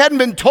 They hadn't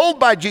been told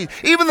by Jesus.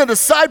 Even the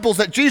disciples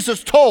that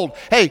Jesus told,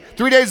 hey,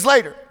 3 days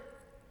later,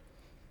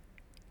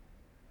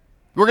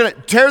 we're going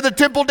to tear the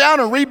temple down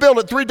and rebuild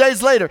it 3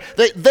 days later.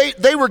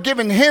 They were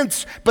given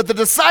hints, but the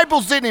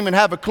disciples didn't even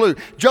have a clue.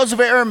 Joseph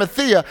of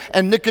Arimathea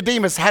and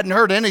Nicodemus hadn't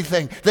heard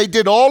anything. They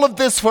did all of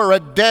this for a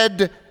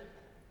dead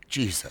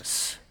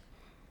Jesus.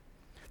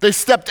 They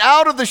stepped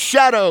out of the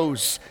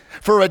shadows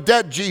for a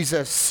dead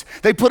Jesus.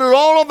 They put it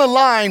all on the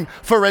line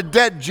for a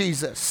dead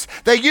Jesus.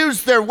 They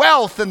used their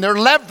wealth and their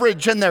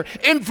leverage and their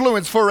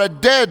influence for a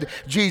dead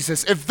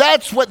Jesus. If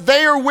that's what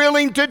they are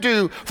willing to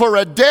do for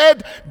a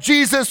dead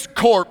Jesus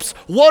corpse,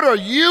 what are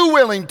you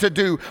willing to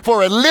do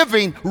for a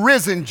living,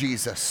 risen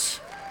Jesus?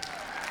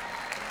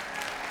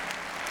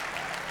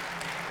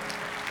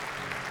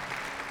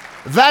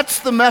 That's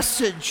the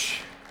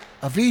message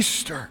of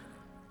Easter.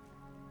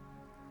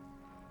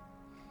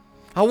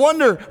 I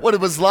wonder what it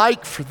was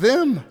like for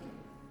them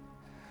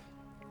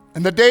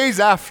and the days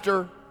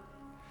after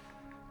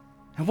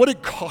and what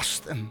it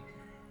cost them.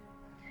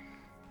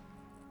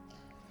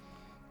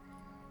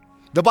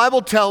 The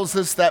Bible tells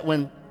us that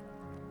when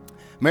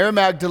Mary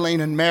Magdalene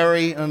and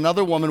Mary and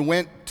another woman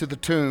went to the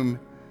tomb,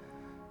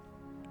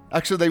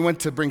 actually they went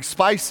to bring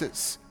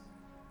spices,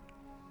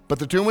 but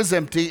the tomb was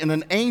empty and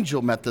an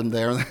angel met them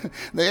there.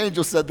 The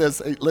angel said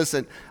this, hey,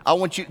 listen, I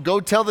want you to go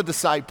tell the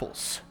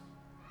disciples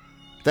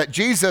that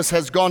Jesus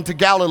has gone to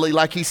Galilee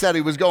like he said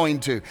he was going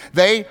to.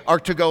 They are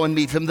to go and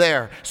meet him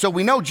there. So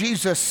we know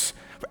Jesus,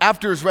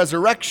 after his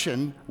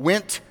resurrection,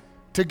 went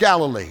to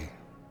Galilee.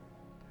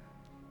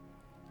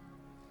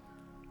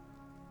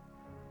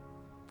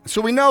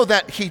 So we know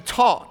that he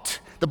taught.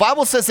 The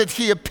Bible says that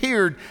he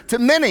appeared to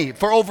many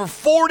for over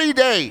 40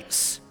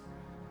 days.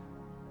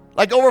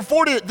 Like over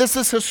 40, this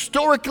is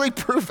historically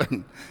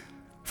proven.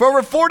 For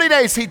over 40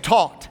 days he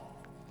taught.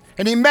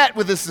 And he met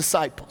with his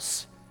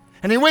disciples.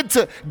 And he went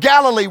to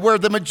Galilee, where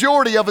the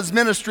majority of his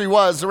ministry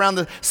was, around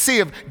the Sea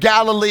of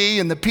Galilee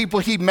and the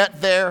people he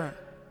met there.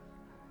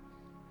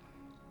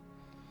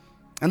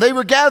 And they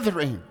were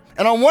gathering.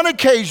 And on one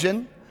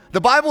occasion,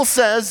 the Bible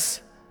says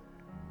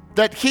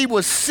that he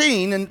was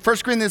seen in 1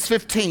 Corinthians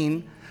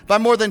 15 by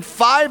more than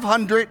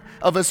 500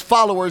 of his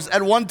followers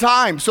at one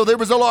time. So there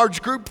was a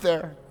large group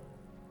there.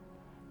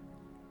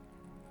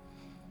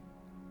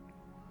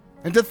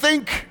 And to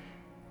think,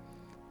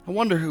 I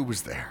wonder who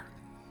was there.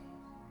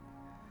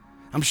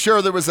 I'm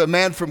sure there was a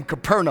man from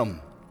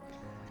Capernaum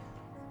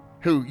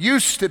who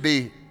used to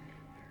be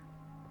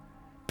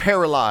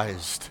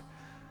paralyzed,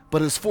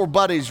 but his 4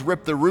 buddies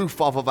ripped the roof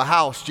off of a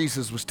house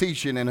Jesus was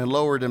teaching in and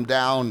lowered him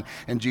down,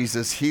 and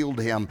Jesus healed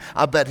him.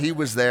 I bet he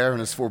was there and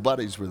his 4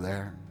 buddies were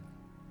there.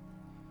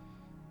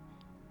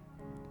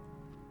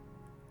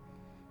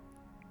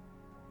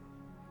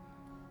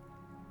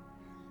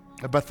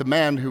 I bet the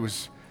man who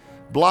was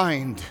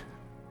blind,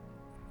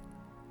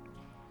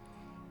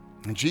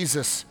 and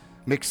Jesus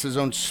mixed his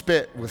own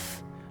spit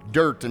with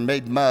dirt and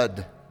made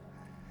mud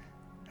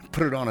and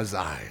put it on his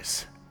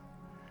eyes.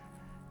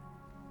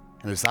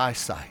 And his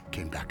eyesight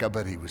came back. I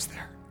bet he was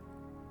there.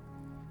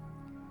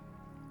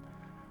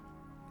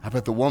 I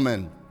bet the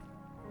woman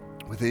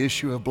with the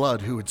issue of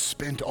blood who had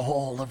spent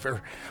all of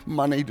her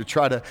money to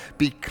try to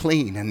be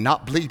clean and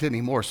not bleed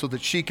anymore so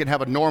that she could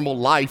have a normal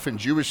life in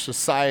Jewish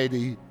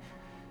society,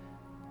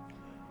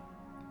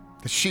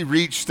 that she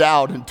reached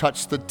out and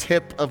touched the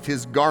tip of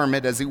his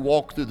garment as he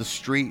walked through the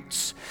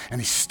streets. And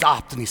he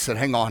stopped and he said,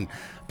 hang on,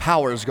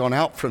 power has gone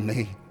out from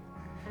me.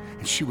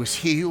 And she was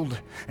healed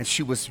and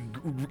she was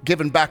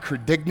given back her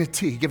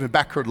dignity, given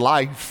back her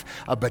life.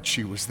 I bet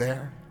she was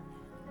there.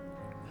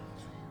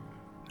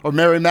 Or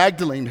Mary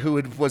Magdalene,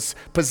 who was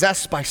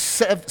possessed by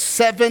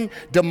 7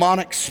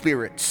 demonic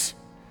spirits,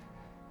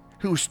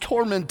 who was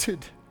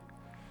tormented.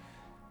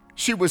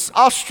 She was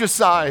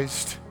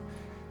ostracized.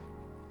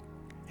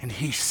 And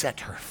he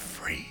set her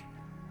free.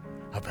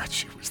 I bet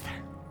she was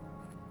there.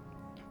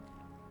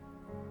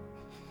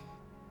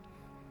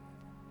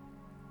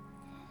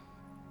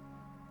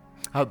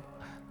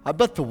 I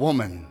bet the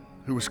woman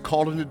who was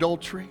caught in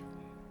adultery,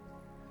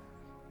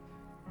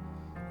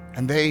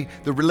 and the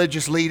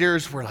religious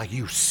leaders were like,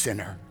 you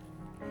sinner,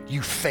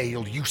 you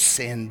failed, you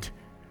sinned.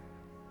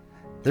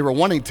 They were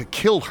wanting to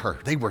kill her.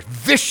 They were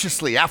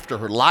viciously after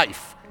her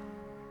life.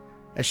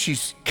 as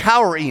she's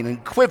cowering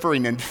and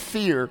quivering in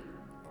fear,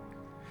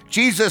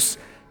 Jesus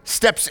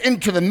steps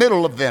into the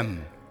middle of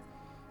them.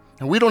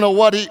 And we don't know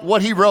what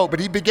he wrote, but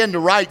he began to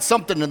write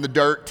something in the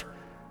dirt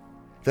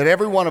that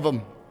every one of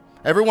them,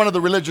 every one of the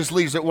religious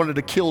leaders that wanted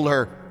to kill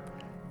her,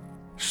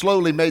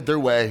 slowly made their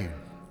way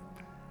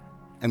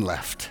and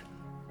left.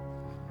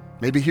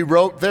 Maybe he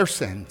wrote their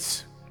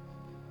sins.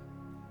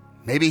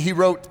 Maybe he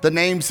wrote the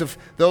names of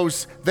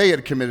those they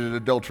had committed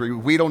adultery.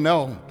 We don't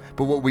know.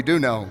 But what we do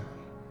know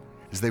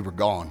is they were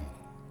gone.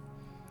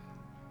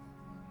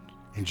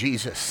 And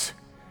Jesus,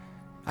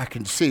 I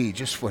can see,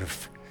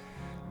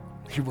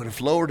 he would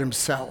have lowered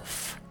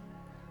himself,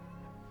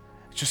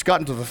 just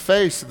gotten to the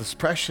face of this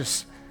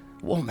precious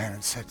woman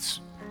and said,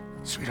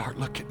 "Sweetheart,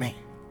 look at me.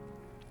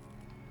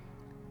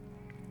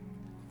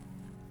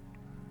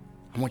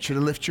 I want you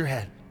to lift your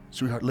head.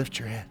 Sweetheart, lift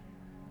your head.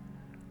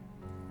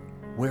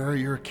 Where are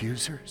your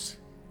accusers?"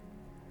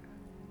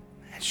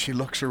 And she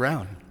looks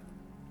around.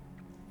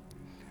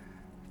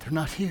 They're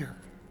not here.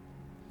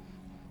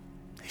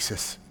 He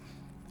says,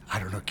 "I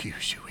don't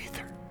accuse you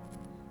either."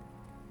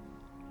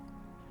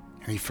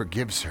 And he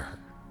forgives her.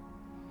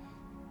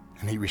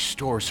 And he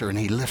restores her and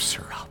he lifts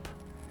her up.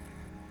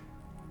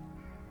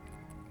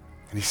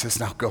 And he says,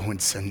 "Now go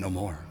and sin no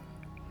more."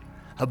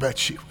 I bet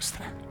she was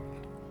there.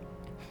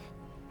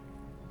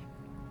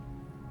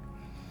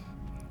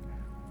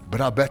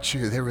 But I bet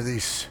you there were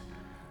these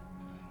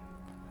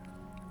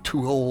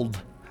two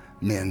old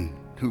men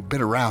who've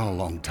been around a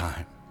long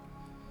time.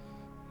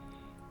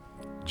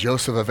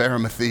 Joseph of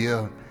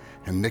Arimathea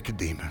and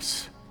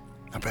Nicodemus.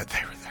 I bet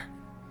they were there.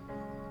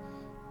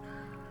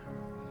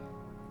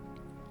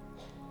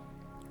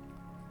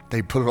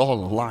 They put it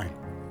all on the line.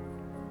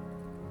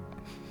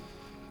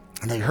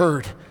 And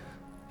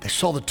they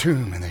saw the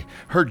tomb, and they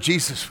heard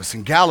Jesus was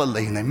in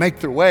Galilee, and they make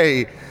their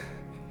way.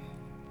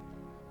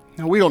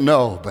 Now, we don't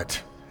know,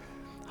 but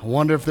I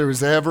wonder if there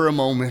was ever a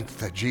moment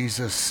that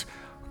Jesus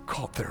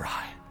caught their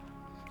eye.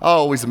 I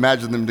always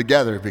imagine them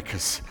together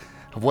because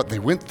of what they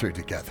went through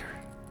together.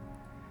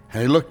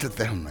 And he looked at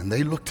them, and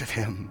they looked at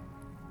him,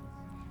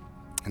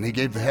 and he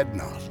gave the head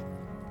nod.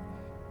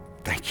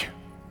 Thank you.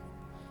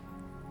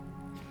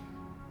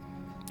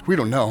 We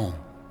don't know,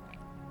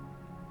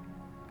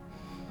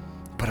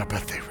 but I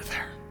bet they were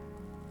there.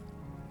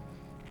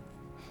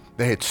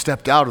 They had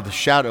stepped out of the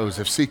shadows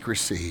of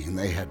secrecy, and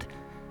they had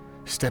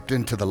stepped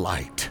into the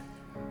light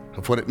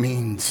of what it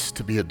means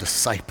to be a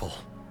disciple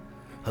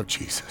of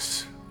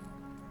Jesus.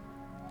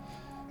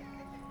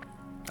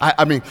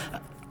 I mean,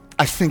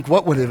 I think,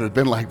 what would it have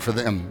been like for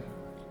them?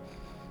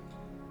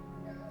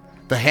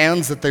 The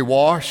hands that they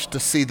washed, to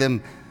see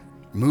them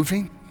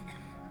moving.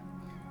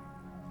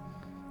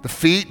 The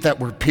feet that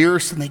were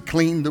pierced and they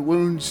cleaned the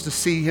wounds, to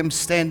see him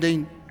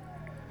standing.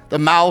 The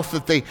mouth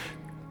that they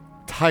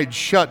tied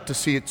shut, to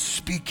see it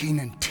speaking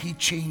and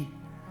teaching.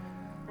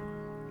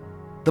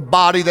 The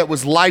body that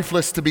was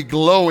lifeless to be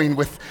glowing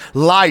with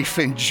life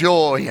and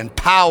joy and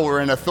power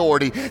and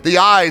authority. The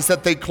eyes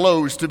that they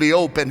closed to be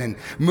open and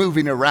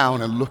moving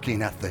around and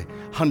looking at the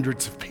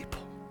hundreds of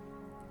people.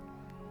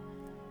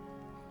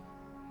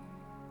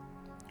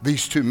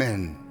 These two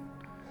men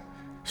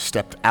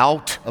stepped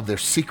out of their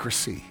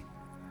secrecy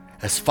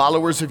as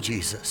followers of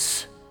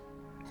Jesus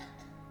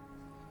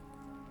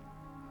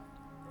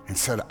and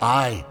said,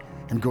 "I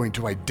am going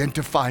to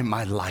identify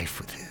my life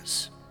with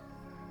his."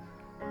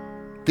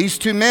 These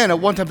two men, at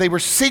one time, they were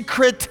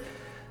secret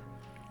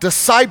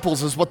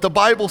disciples, is what the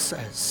Bible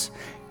says.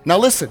 Now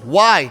listen,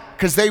 why?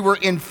 Because they were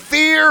in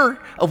fear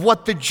of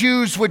what the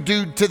Jews would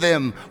do to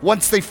them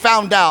once they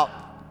found out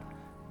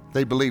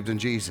they believed in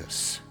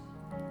Jesus.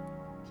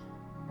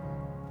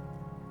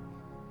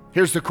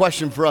 Here's the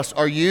question for us.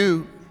 Are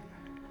you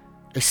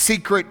a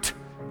secret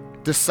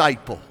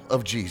disciple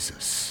of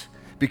Jesus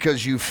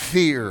because you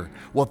fear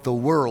what the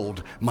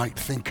world might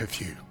think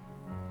of you?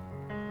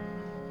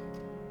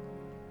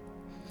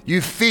 You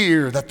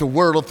fear that the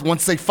world,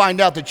 once they find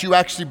out that you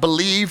actually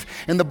believe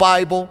in the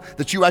Bible,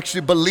 that you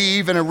actually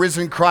believe in a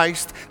risen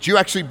Christ, that you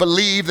actually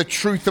believe the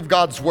truth of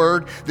God's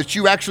word, that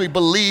you actually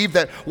believe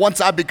that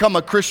once I become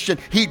a Christian,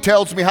 he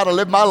tells me how to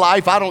live my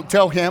life, I don't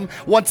tell him.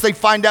 Once they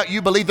find out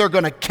you believe, they're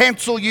going to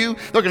cancel you,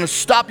 they're going to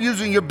stop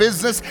using your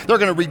business, they're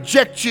going to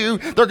reject you,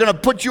 they're going to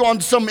put you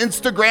on some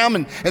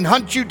Instagram and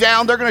hunt you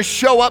down, they're going to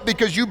show up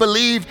because you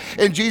believe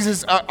in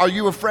Jesus. Are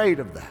you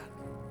afraid of that?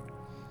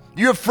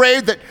 You're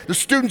afraid that the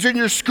students in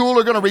your school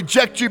are going to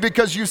reject you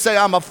because you say,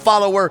 "I'm a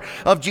follower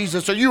of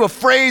Jesus"? Are you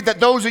afraid that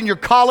those in your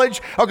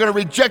college are going to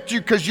reject you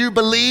because you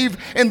believe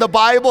in the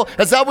Bible?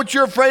 Is that what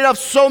you're afraid of?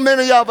 So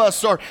many of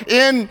us are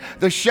in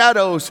the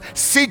shadows,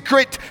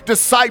 secret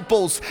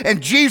disciples, and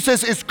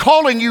Jesus is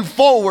calling you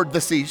forward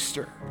this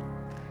Easter.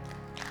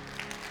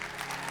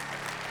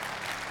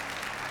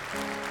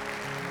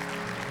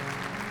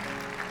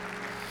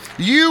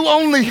 You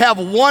only have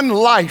one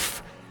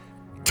life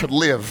to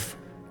live.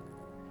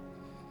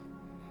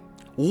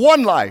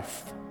 One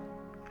life.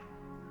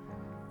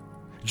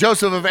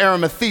 Joseph of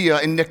Arimathea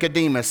and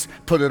Nicodemus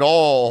put it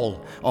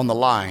all on the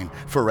line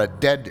for a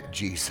dead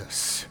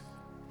Jesus.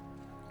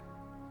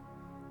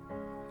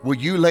 Will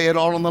you lay it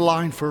all on the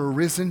line for a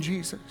risen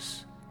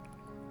Jesus?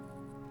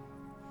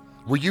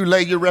 Will you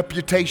lay your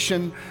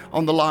reputation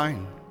on the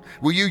line?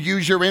 Will you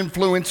use your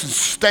influence and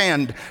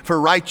stand for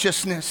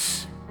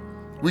righteousness?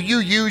 Will you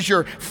use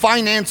your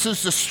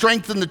finances to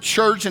strengthen the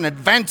church and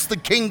advance the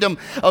kingdom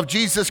of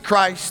Jesus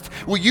Christ?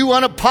 Will you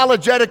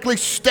unapologetically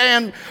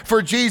stand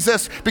for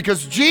Jesus?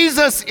 Because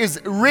Jesus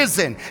is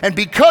risen, and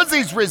because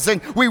he's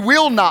risen, we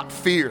will not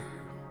fear.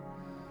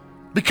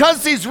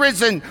 Because he's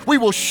risen, we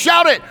will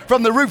shout it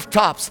from the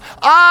rooftops.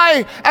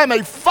 I am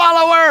a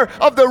follower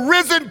of the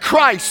risen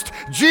Christ,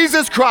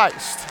 Jesus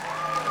Christ.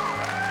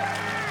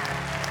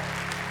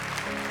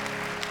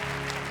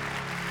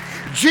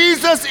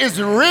 Jesus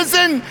is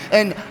risen,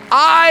 and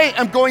I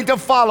am going to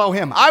follow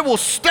him. I will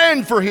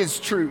stand for his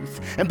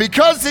truth. And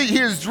because he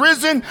is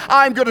risen,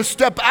 I'm going to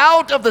step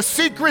out of the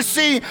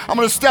secrecy. I'm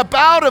going to step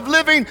out of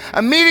living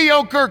a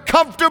mediocre,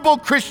 comfortable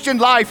Christian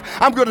life.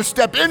 I'm going to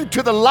step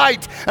into the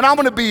light, and I'm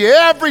going to be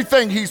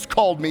everything he's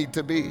called me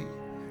to be.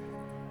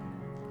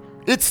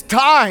 It's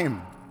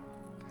time.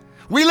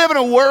 We live in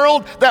a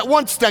world that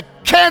wants to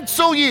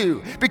cancel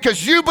you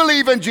because you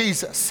believe in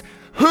Jesus.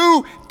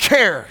 Who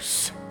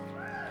cares?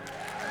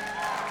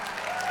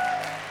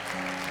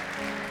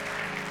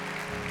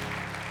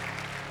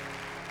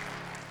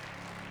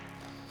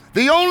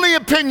 The only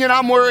opinion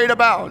I'm worried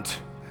about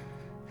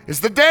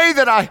is the day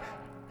that I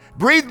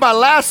breathe my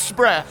last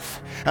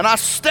breath and I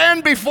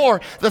stand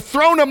before the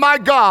throne of my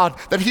God,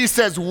 that he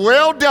says,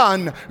 well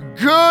done,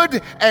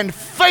 good and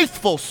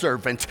faithful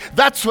servant.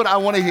 That's what I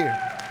want to hear.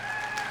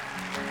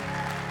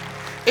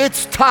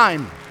 It's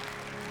time.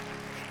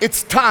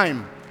 It's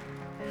time.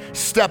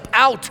 Step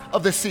out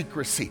of the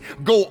secrecy.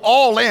 Go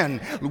all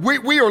in.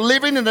 We are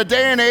living in a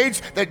day and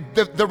age that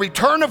the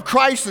return of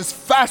Christ is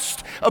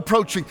fast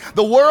approaching.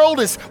 The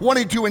world is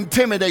wanting to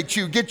intimidate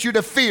you, get you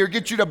to fear,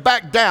 get you to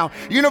back down.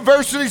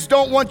 Universities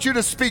don't want you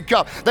to speak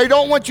up. They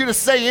don't want you to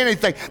say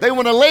anything. They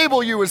want to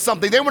label you as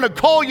something. They want to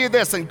call you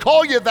this and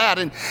call you that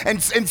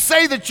and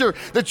say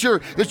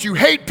that you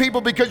hate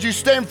people because you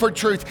stand for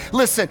truth.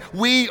 Listen,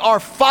 we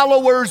are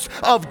followers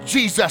of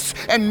Jesus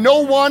and no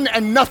one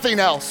and nothing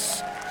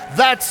else.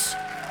 That's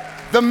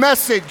the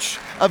message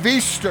of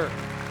Easter.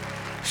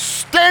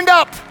 Stand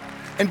up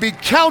and be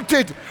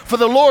counted for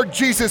the Lord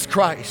Jesus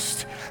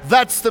Christ.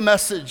 That's the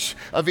message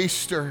of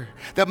Easter.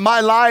 That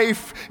my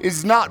life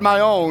is not my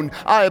own.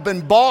 I have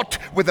been bought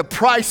with a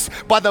price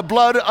by the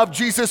blood of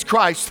Jesus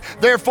Christ.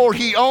 Therefore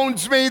he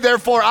owns me.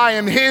 Therefore I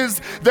am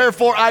his.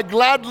 Therefore I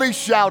gladly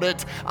shout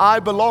it. I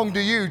belong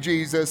to you,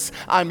 Jesus.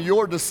 I'm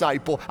your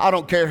disciple. I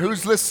don't care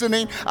who's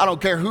listening. I don't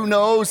care who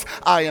knows.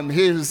 I am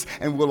his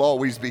and will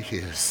always be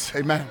his.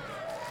 Amen.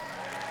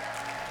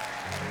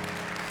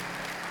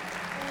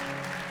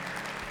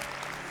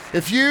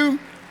 If you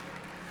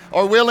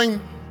are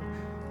willing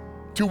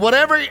to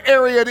whatever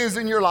area it is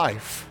in your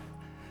life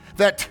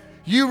that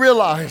you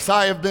realize,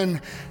 I have been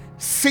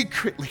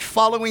secretly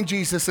following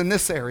Jesus in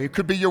this area. It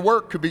could be your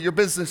work, could be your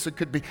business, it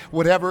could be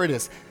whatever it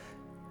is.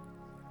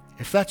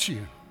 If that's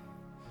you,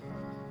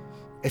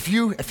 if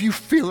you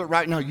feel it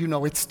right now, you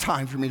know it's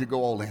time for me to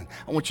go all in.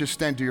 I want you to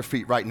stand to your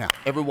feet right now.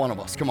 Every one of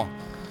us, come on.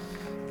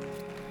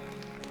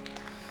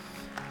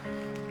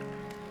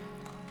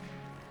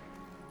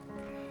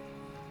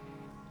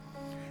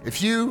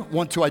 If you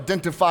want to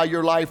identify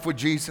your life with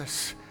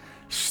Jesus,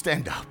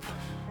 stand up.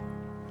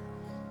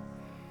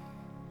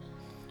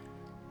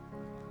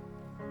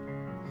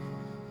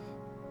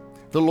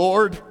 The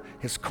Lord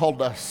has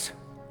called us.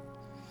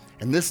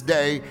 In this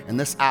day, in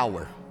this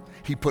hour,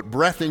 he put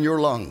breath in your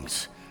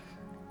lungs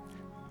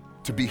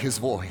to be his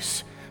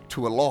voice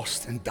to a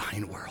lost and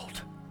dying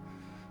world.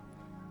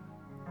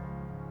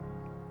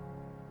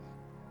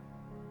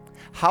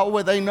 How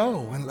will they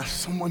know unless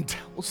someone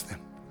tells them?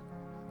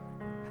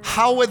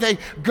 How would they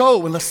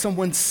go unless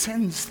someone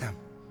sends them?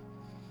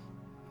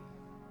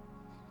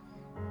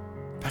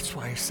 That's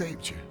why he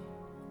saved you.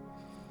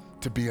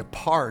 To be a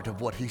part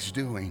of what he's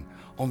doing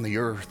on the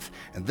earth.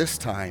 And this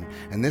time,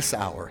 and this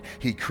hour,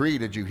 he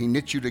created you. He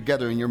knit you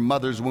together in your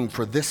mother's womb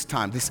for this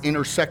time, this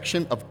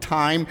intersection of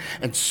time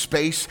and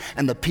space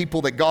and the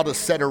people that God has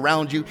set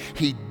around you.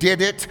 He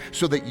did it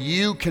so that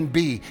you can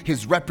be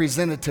his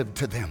representative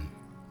to them.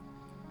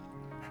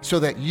 So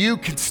that you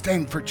can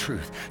stand for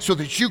truth, so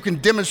that you can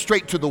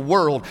demonstrate to the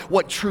world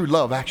what true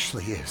love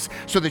actually is,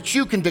 so that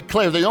you can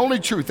declare the only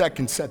truth that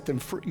can set them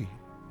free.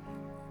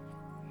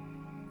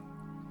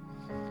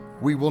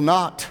 We will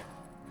not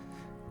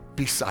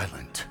be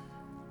silent,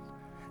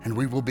 and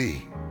we will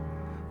be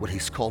what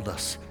he's called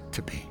us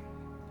to be.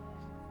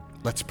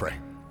 Let's pray.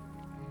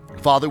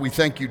 Father, we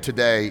thank you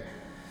today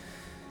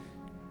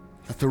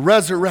that the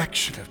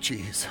resurrection of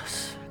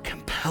Jesus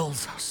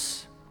compels us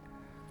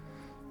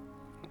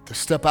to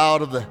step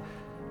out of the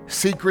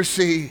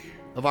secrecy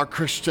of our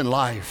Christian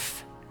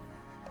life.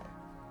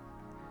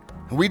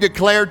 We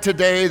declare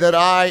today that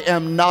I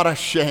am not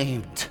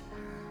ashamed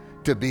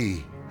to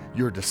be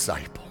your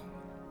disciple.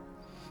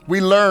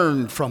 We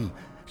learn from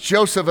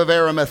Joseph of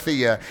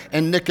Arimathea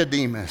and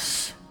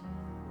Nicodemus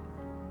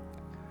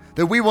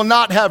that we will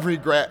not have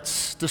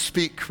regrets to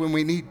speak when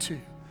we need to.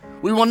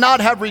 We will not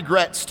have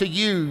regrets to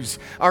use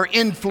our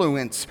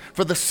influence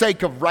for the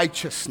sake of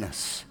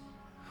righteousness.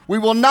 We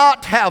will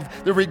not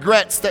have the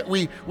regrets that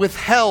we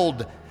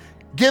withheld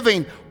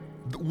giving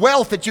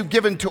wealth that you've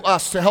given to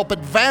us to help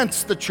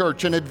advance the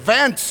church and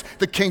advance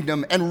the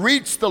kingdom and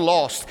reach the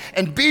lost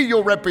and be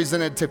your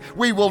representative.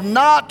 We will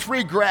not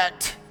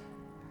regret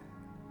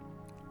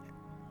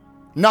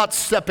not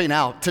stepping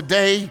out.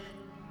 Today,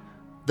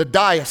 the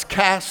die is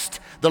cast,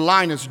 the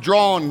line is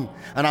drawn,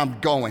 and I'm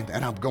going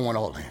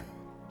all in.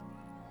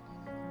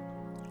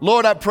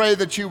 Lord, I pray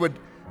that you would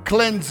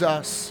cleanse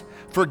us,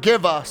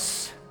 forgive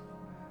us.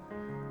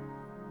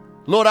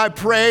 Lord, I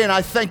pray and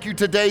I thank you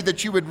today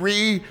that you would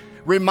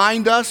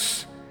remind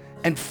us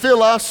and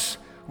fill us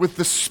with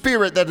the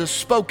spirit that is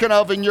spoken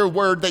of in your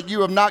word, that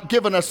you have not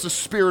given us the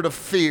spirit of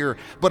fear,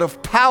 but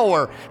of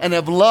power and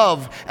of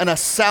love and a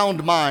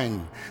sound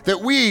mind.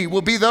 That we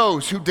will be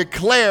those who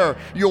declare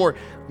your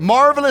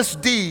marvelous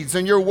deeds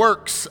and your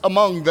works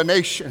among the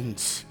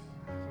nations.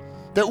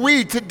 That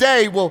we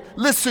today will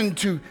listen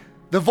to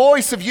the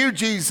voice of you,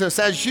 Jesus,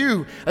 as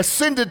you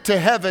ascended to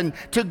heaven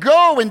to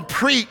go and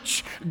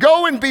preach,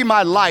 go and be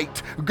my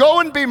light, go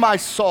and be my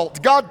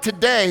salt. God,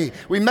 today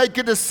we make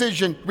a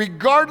decision,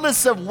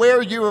 regardless of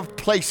where you have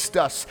placed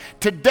us.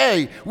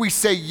 Today we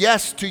say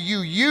yes to you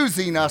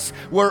using us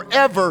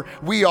wherever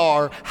we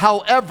are,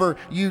 however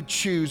you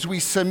choose. We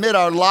submit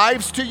our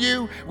lives to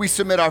you. We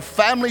submit our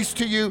families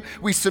to you.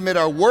 We submit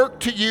our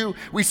work to you.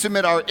 We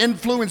submit our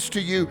influence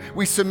to you.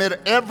 We submit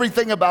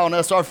everything about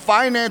us, our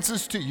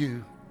finances to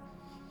you.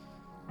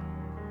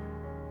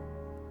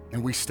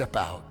 And we step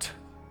out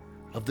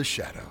of the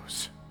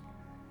shadows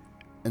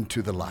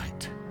into the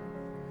light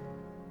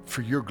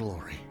for your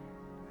glory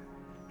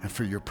and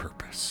for your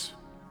purpose.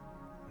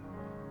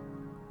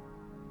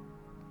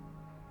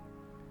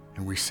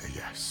 And we say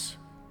yes.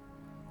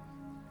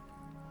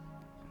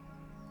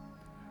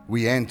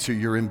 We answer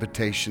your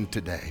invitation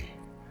today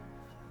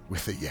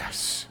with a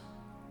yes.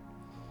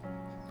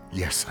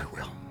 Yes, I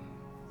will.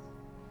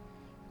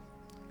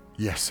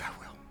 Yes, I will.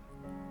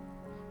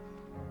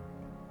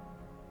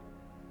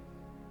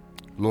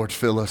 Lord,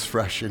 fill us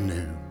fresh and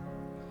new.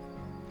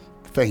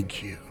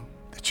 Thank you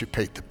that you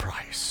paid the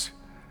price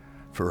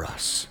for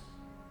us.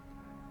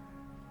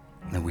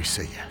 And we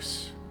say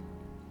yes.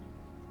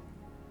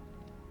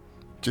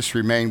 Just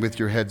remain with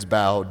your heads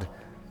bowed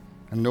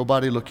and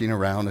nobody looking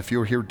around. If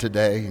you're here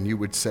today and you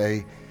would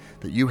say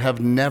that you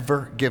have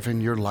never given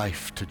your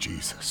life to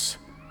Jesus,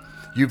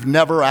 you've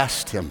never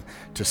asked him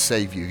to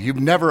save you, you've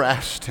never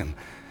asked him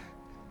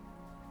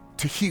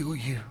to heal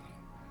you,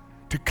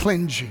 to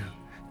cleanse you,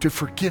 to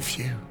forgive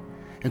you,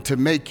 and to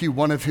make you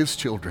one of his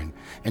children,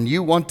 and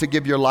you want to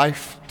give your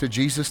life to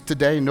Jesus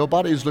today,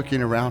 nobody is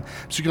looking around.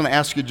 I'm just going to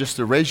ask you just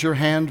to raise your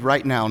hand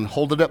right now and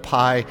hold it up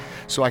high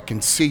so I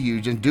can see you,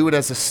 and do it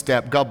as a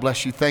step. God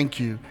bless you. Thank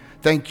you.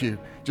 Thank you.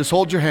 Just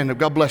hold your hand up.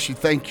 God bless you.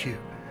 Thank you.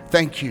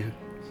 Thank you.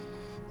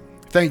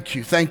 Thank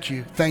you. Thank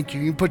you. Thank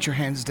you. You can put your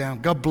hands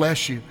down. God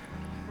bless you.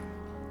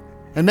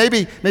 And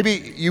maybe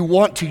you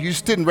want to, you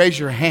just didn't raise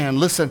your hand.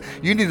 Listen,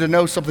 you need to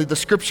know something. The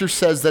scripture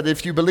says that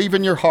if you believe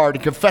in your heart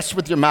and confess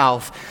with your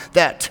mouth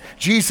that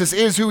Jesus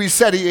is who he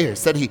said he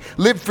is, that he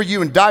lived for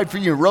you and died for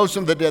you and rose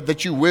from the dead,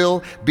 that you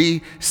will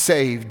be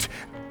saved.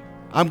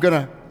 I'm going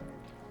to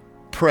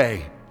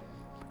pray.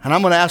 And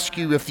I'm going to ask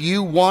you, if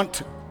you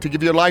want to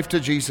give your life to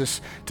Jesus,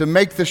 to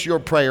make this your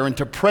prayer and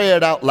to pray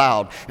it out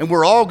loud. And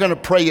we're all going to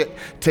pray it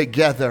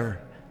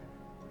together.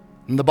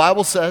 And the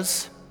Bible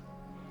says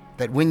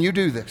that when you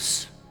do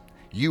this,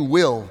 you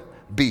will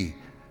be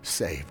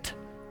saved.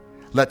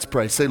 Let's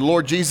pray. Say,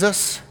 Lord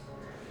Jesus,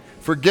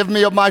 forgive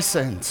me of my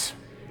sins.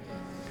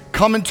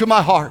 Come into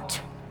my heart.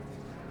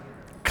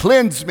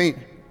 Cleanse me.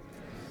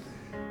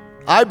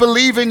 I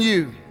believe in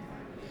you.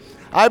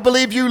 I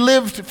believe you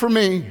lived for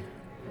me.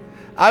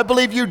 I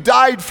believe you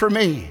died for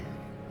me.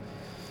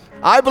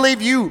 I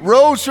believe you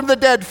rose from the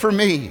dead for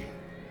me.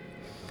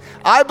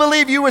 I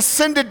believe you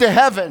ascended to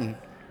heaven.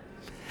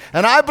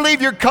 And I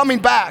believe you're coming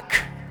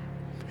back.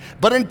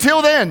 But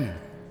until then,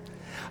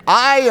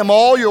 I am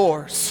all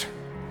yours.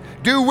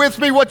 Do with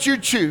me what you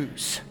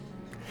choose.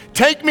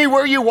 Take me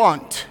where you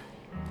want.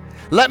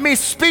 Let me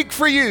speak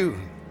for you.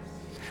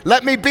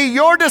 Let me be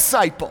your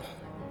disciple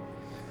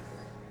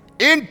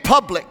in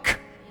public,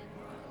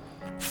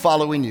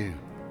 following you.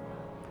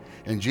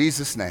 In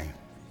Jesus' name,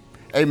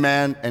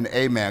 amen and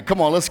amen. Come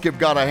on, let's give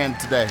God a hand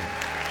today.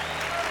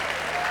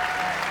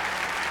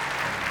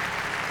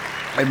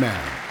 Amen.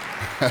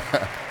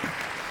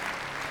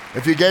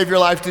 If you gave your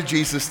life to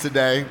Jesus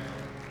today,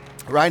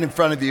 right in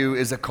front of you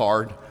is a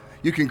card.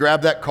 You can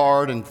grab that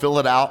card and fill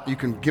it out. You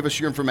can give us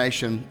your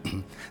information.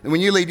 And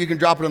when you leave, you can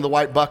drop it in the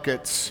white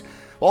buckets.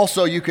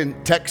 Also, you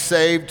can text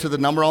SAVE to the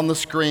number on the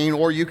screen,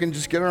 or you can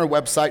just get on our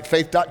website,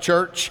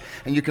 faith.church,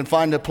 and you can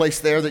find a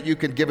place there that you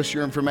can give us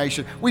your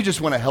information. We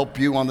just want to help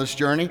you on this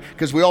journey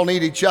because we all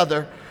need each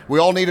other. We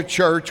all need a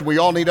church. We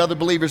all need other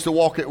believers to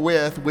walk it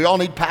with. We all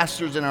need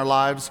pastors in our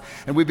lives,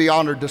 and we'd be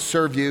honored to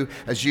serve you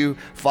as you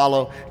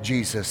follow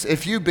Jesus.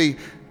 If you be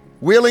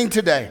willing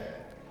today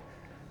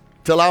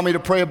to allow me to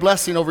pray a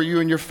blessing over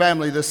you and your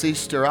family this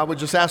Easter, I would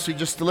just ask you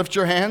just to lift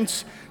your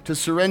hands, to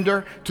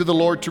surrender to the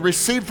Lord, to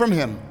receive from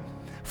Him.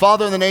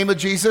 Father, in the name of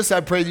Jesus,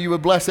 I pray that you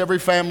would bless every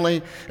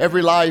family,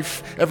 every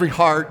life, every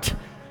heart.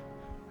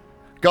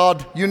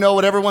 God, you know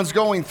what everyone's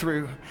going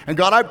through. And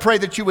God, I pray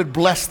that you would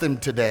bless them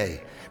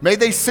today. May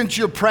they sense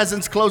your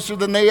presence closer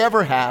than they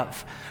ever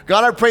have.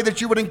 God, I pray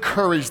that you would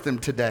encourage them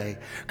today.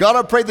 God,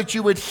 I pray that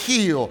you would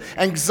heal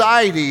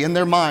anxiety in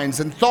their minds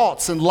and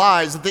thoughts and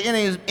lies that the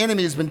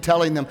enemy has been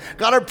telling them.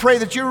 God, I pray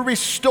that you would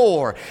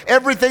restore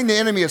everything the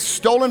enemy has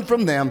stolen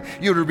from them.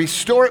 You would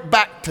restore it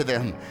back to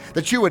them,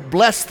 that you would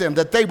bless them,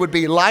 that they would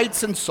be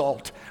lights and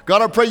salt.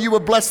 God, I pray you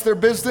would bless their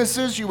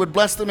businesses. You would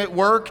bless them at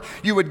work.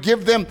 You would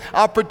give them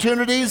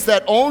opportunities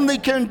that only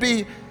can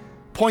be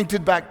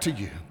pointed back to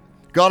you.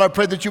 God, I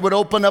pray that you would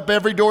open up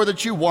every door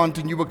that you want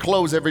and you would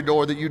close every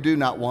door that you do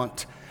not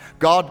want.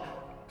 God,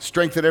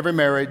 strengthen every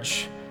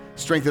marriage,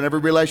 strengthen every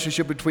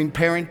relationship between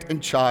parent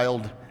and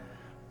child.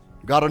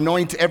 God,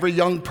 anoint every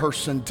young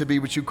person to be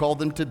what you call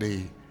them to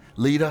be.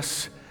 Lead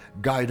us,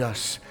 guide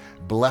us,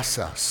 bless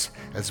us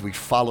as we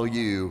follow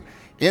you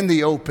in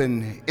the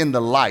open, in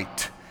the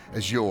light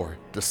as your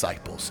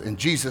disciples. In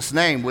Jesus'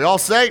 name, we all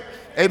say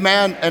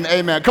amen and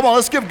amen. Come on,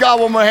 let's give God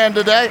one more hand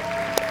today.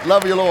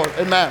 Love you, Lord.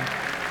 Amen.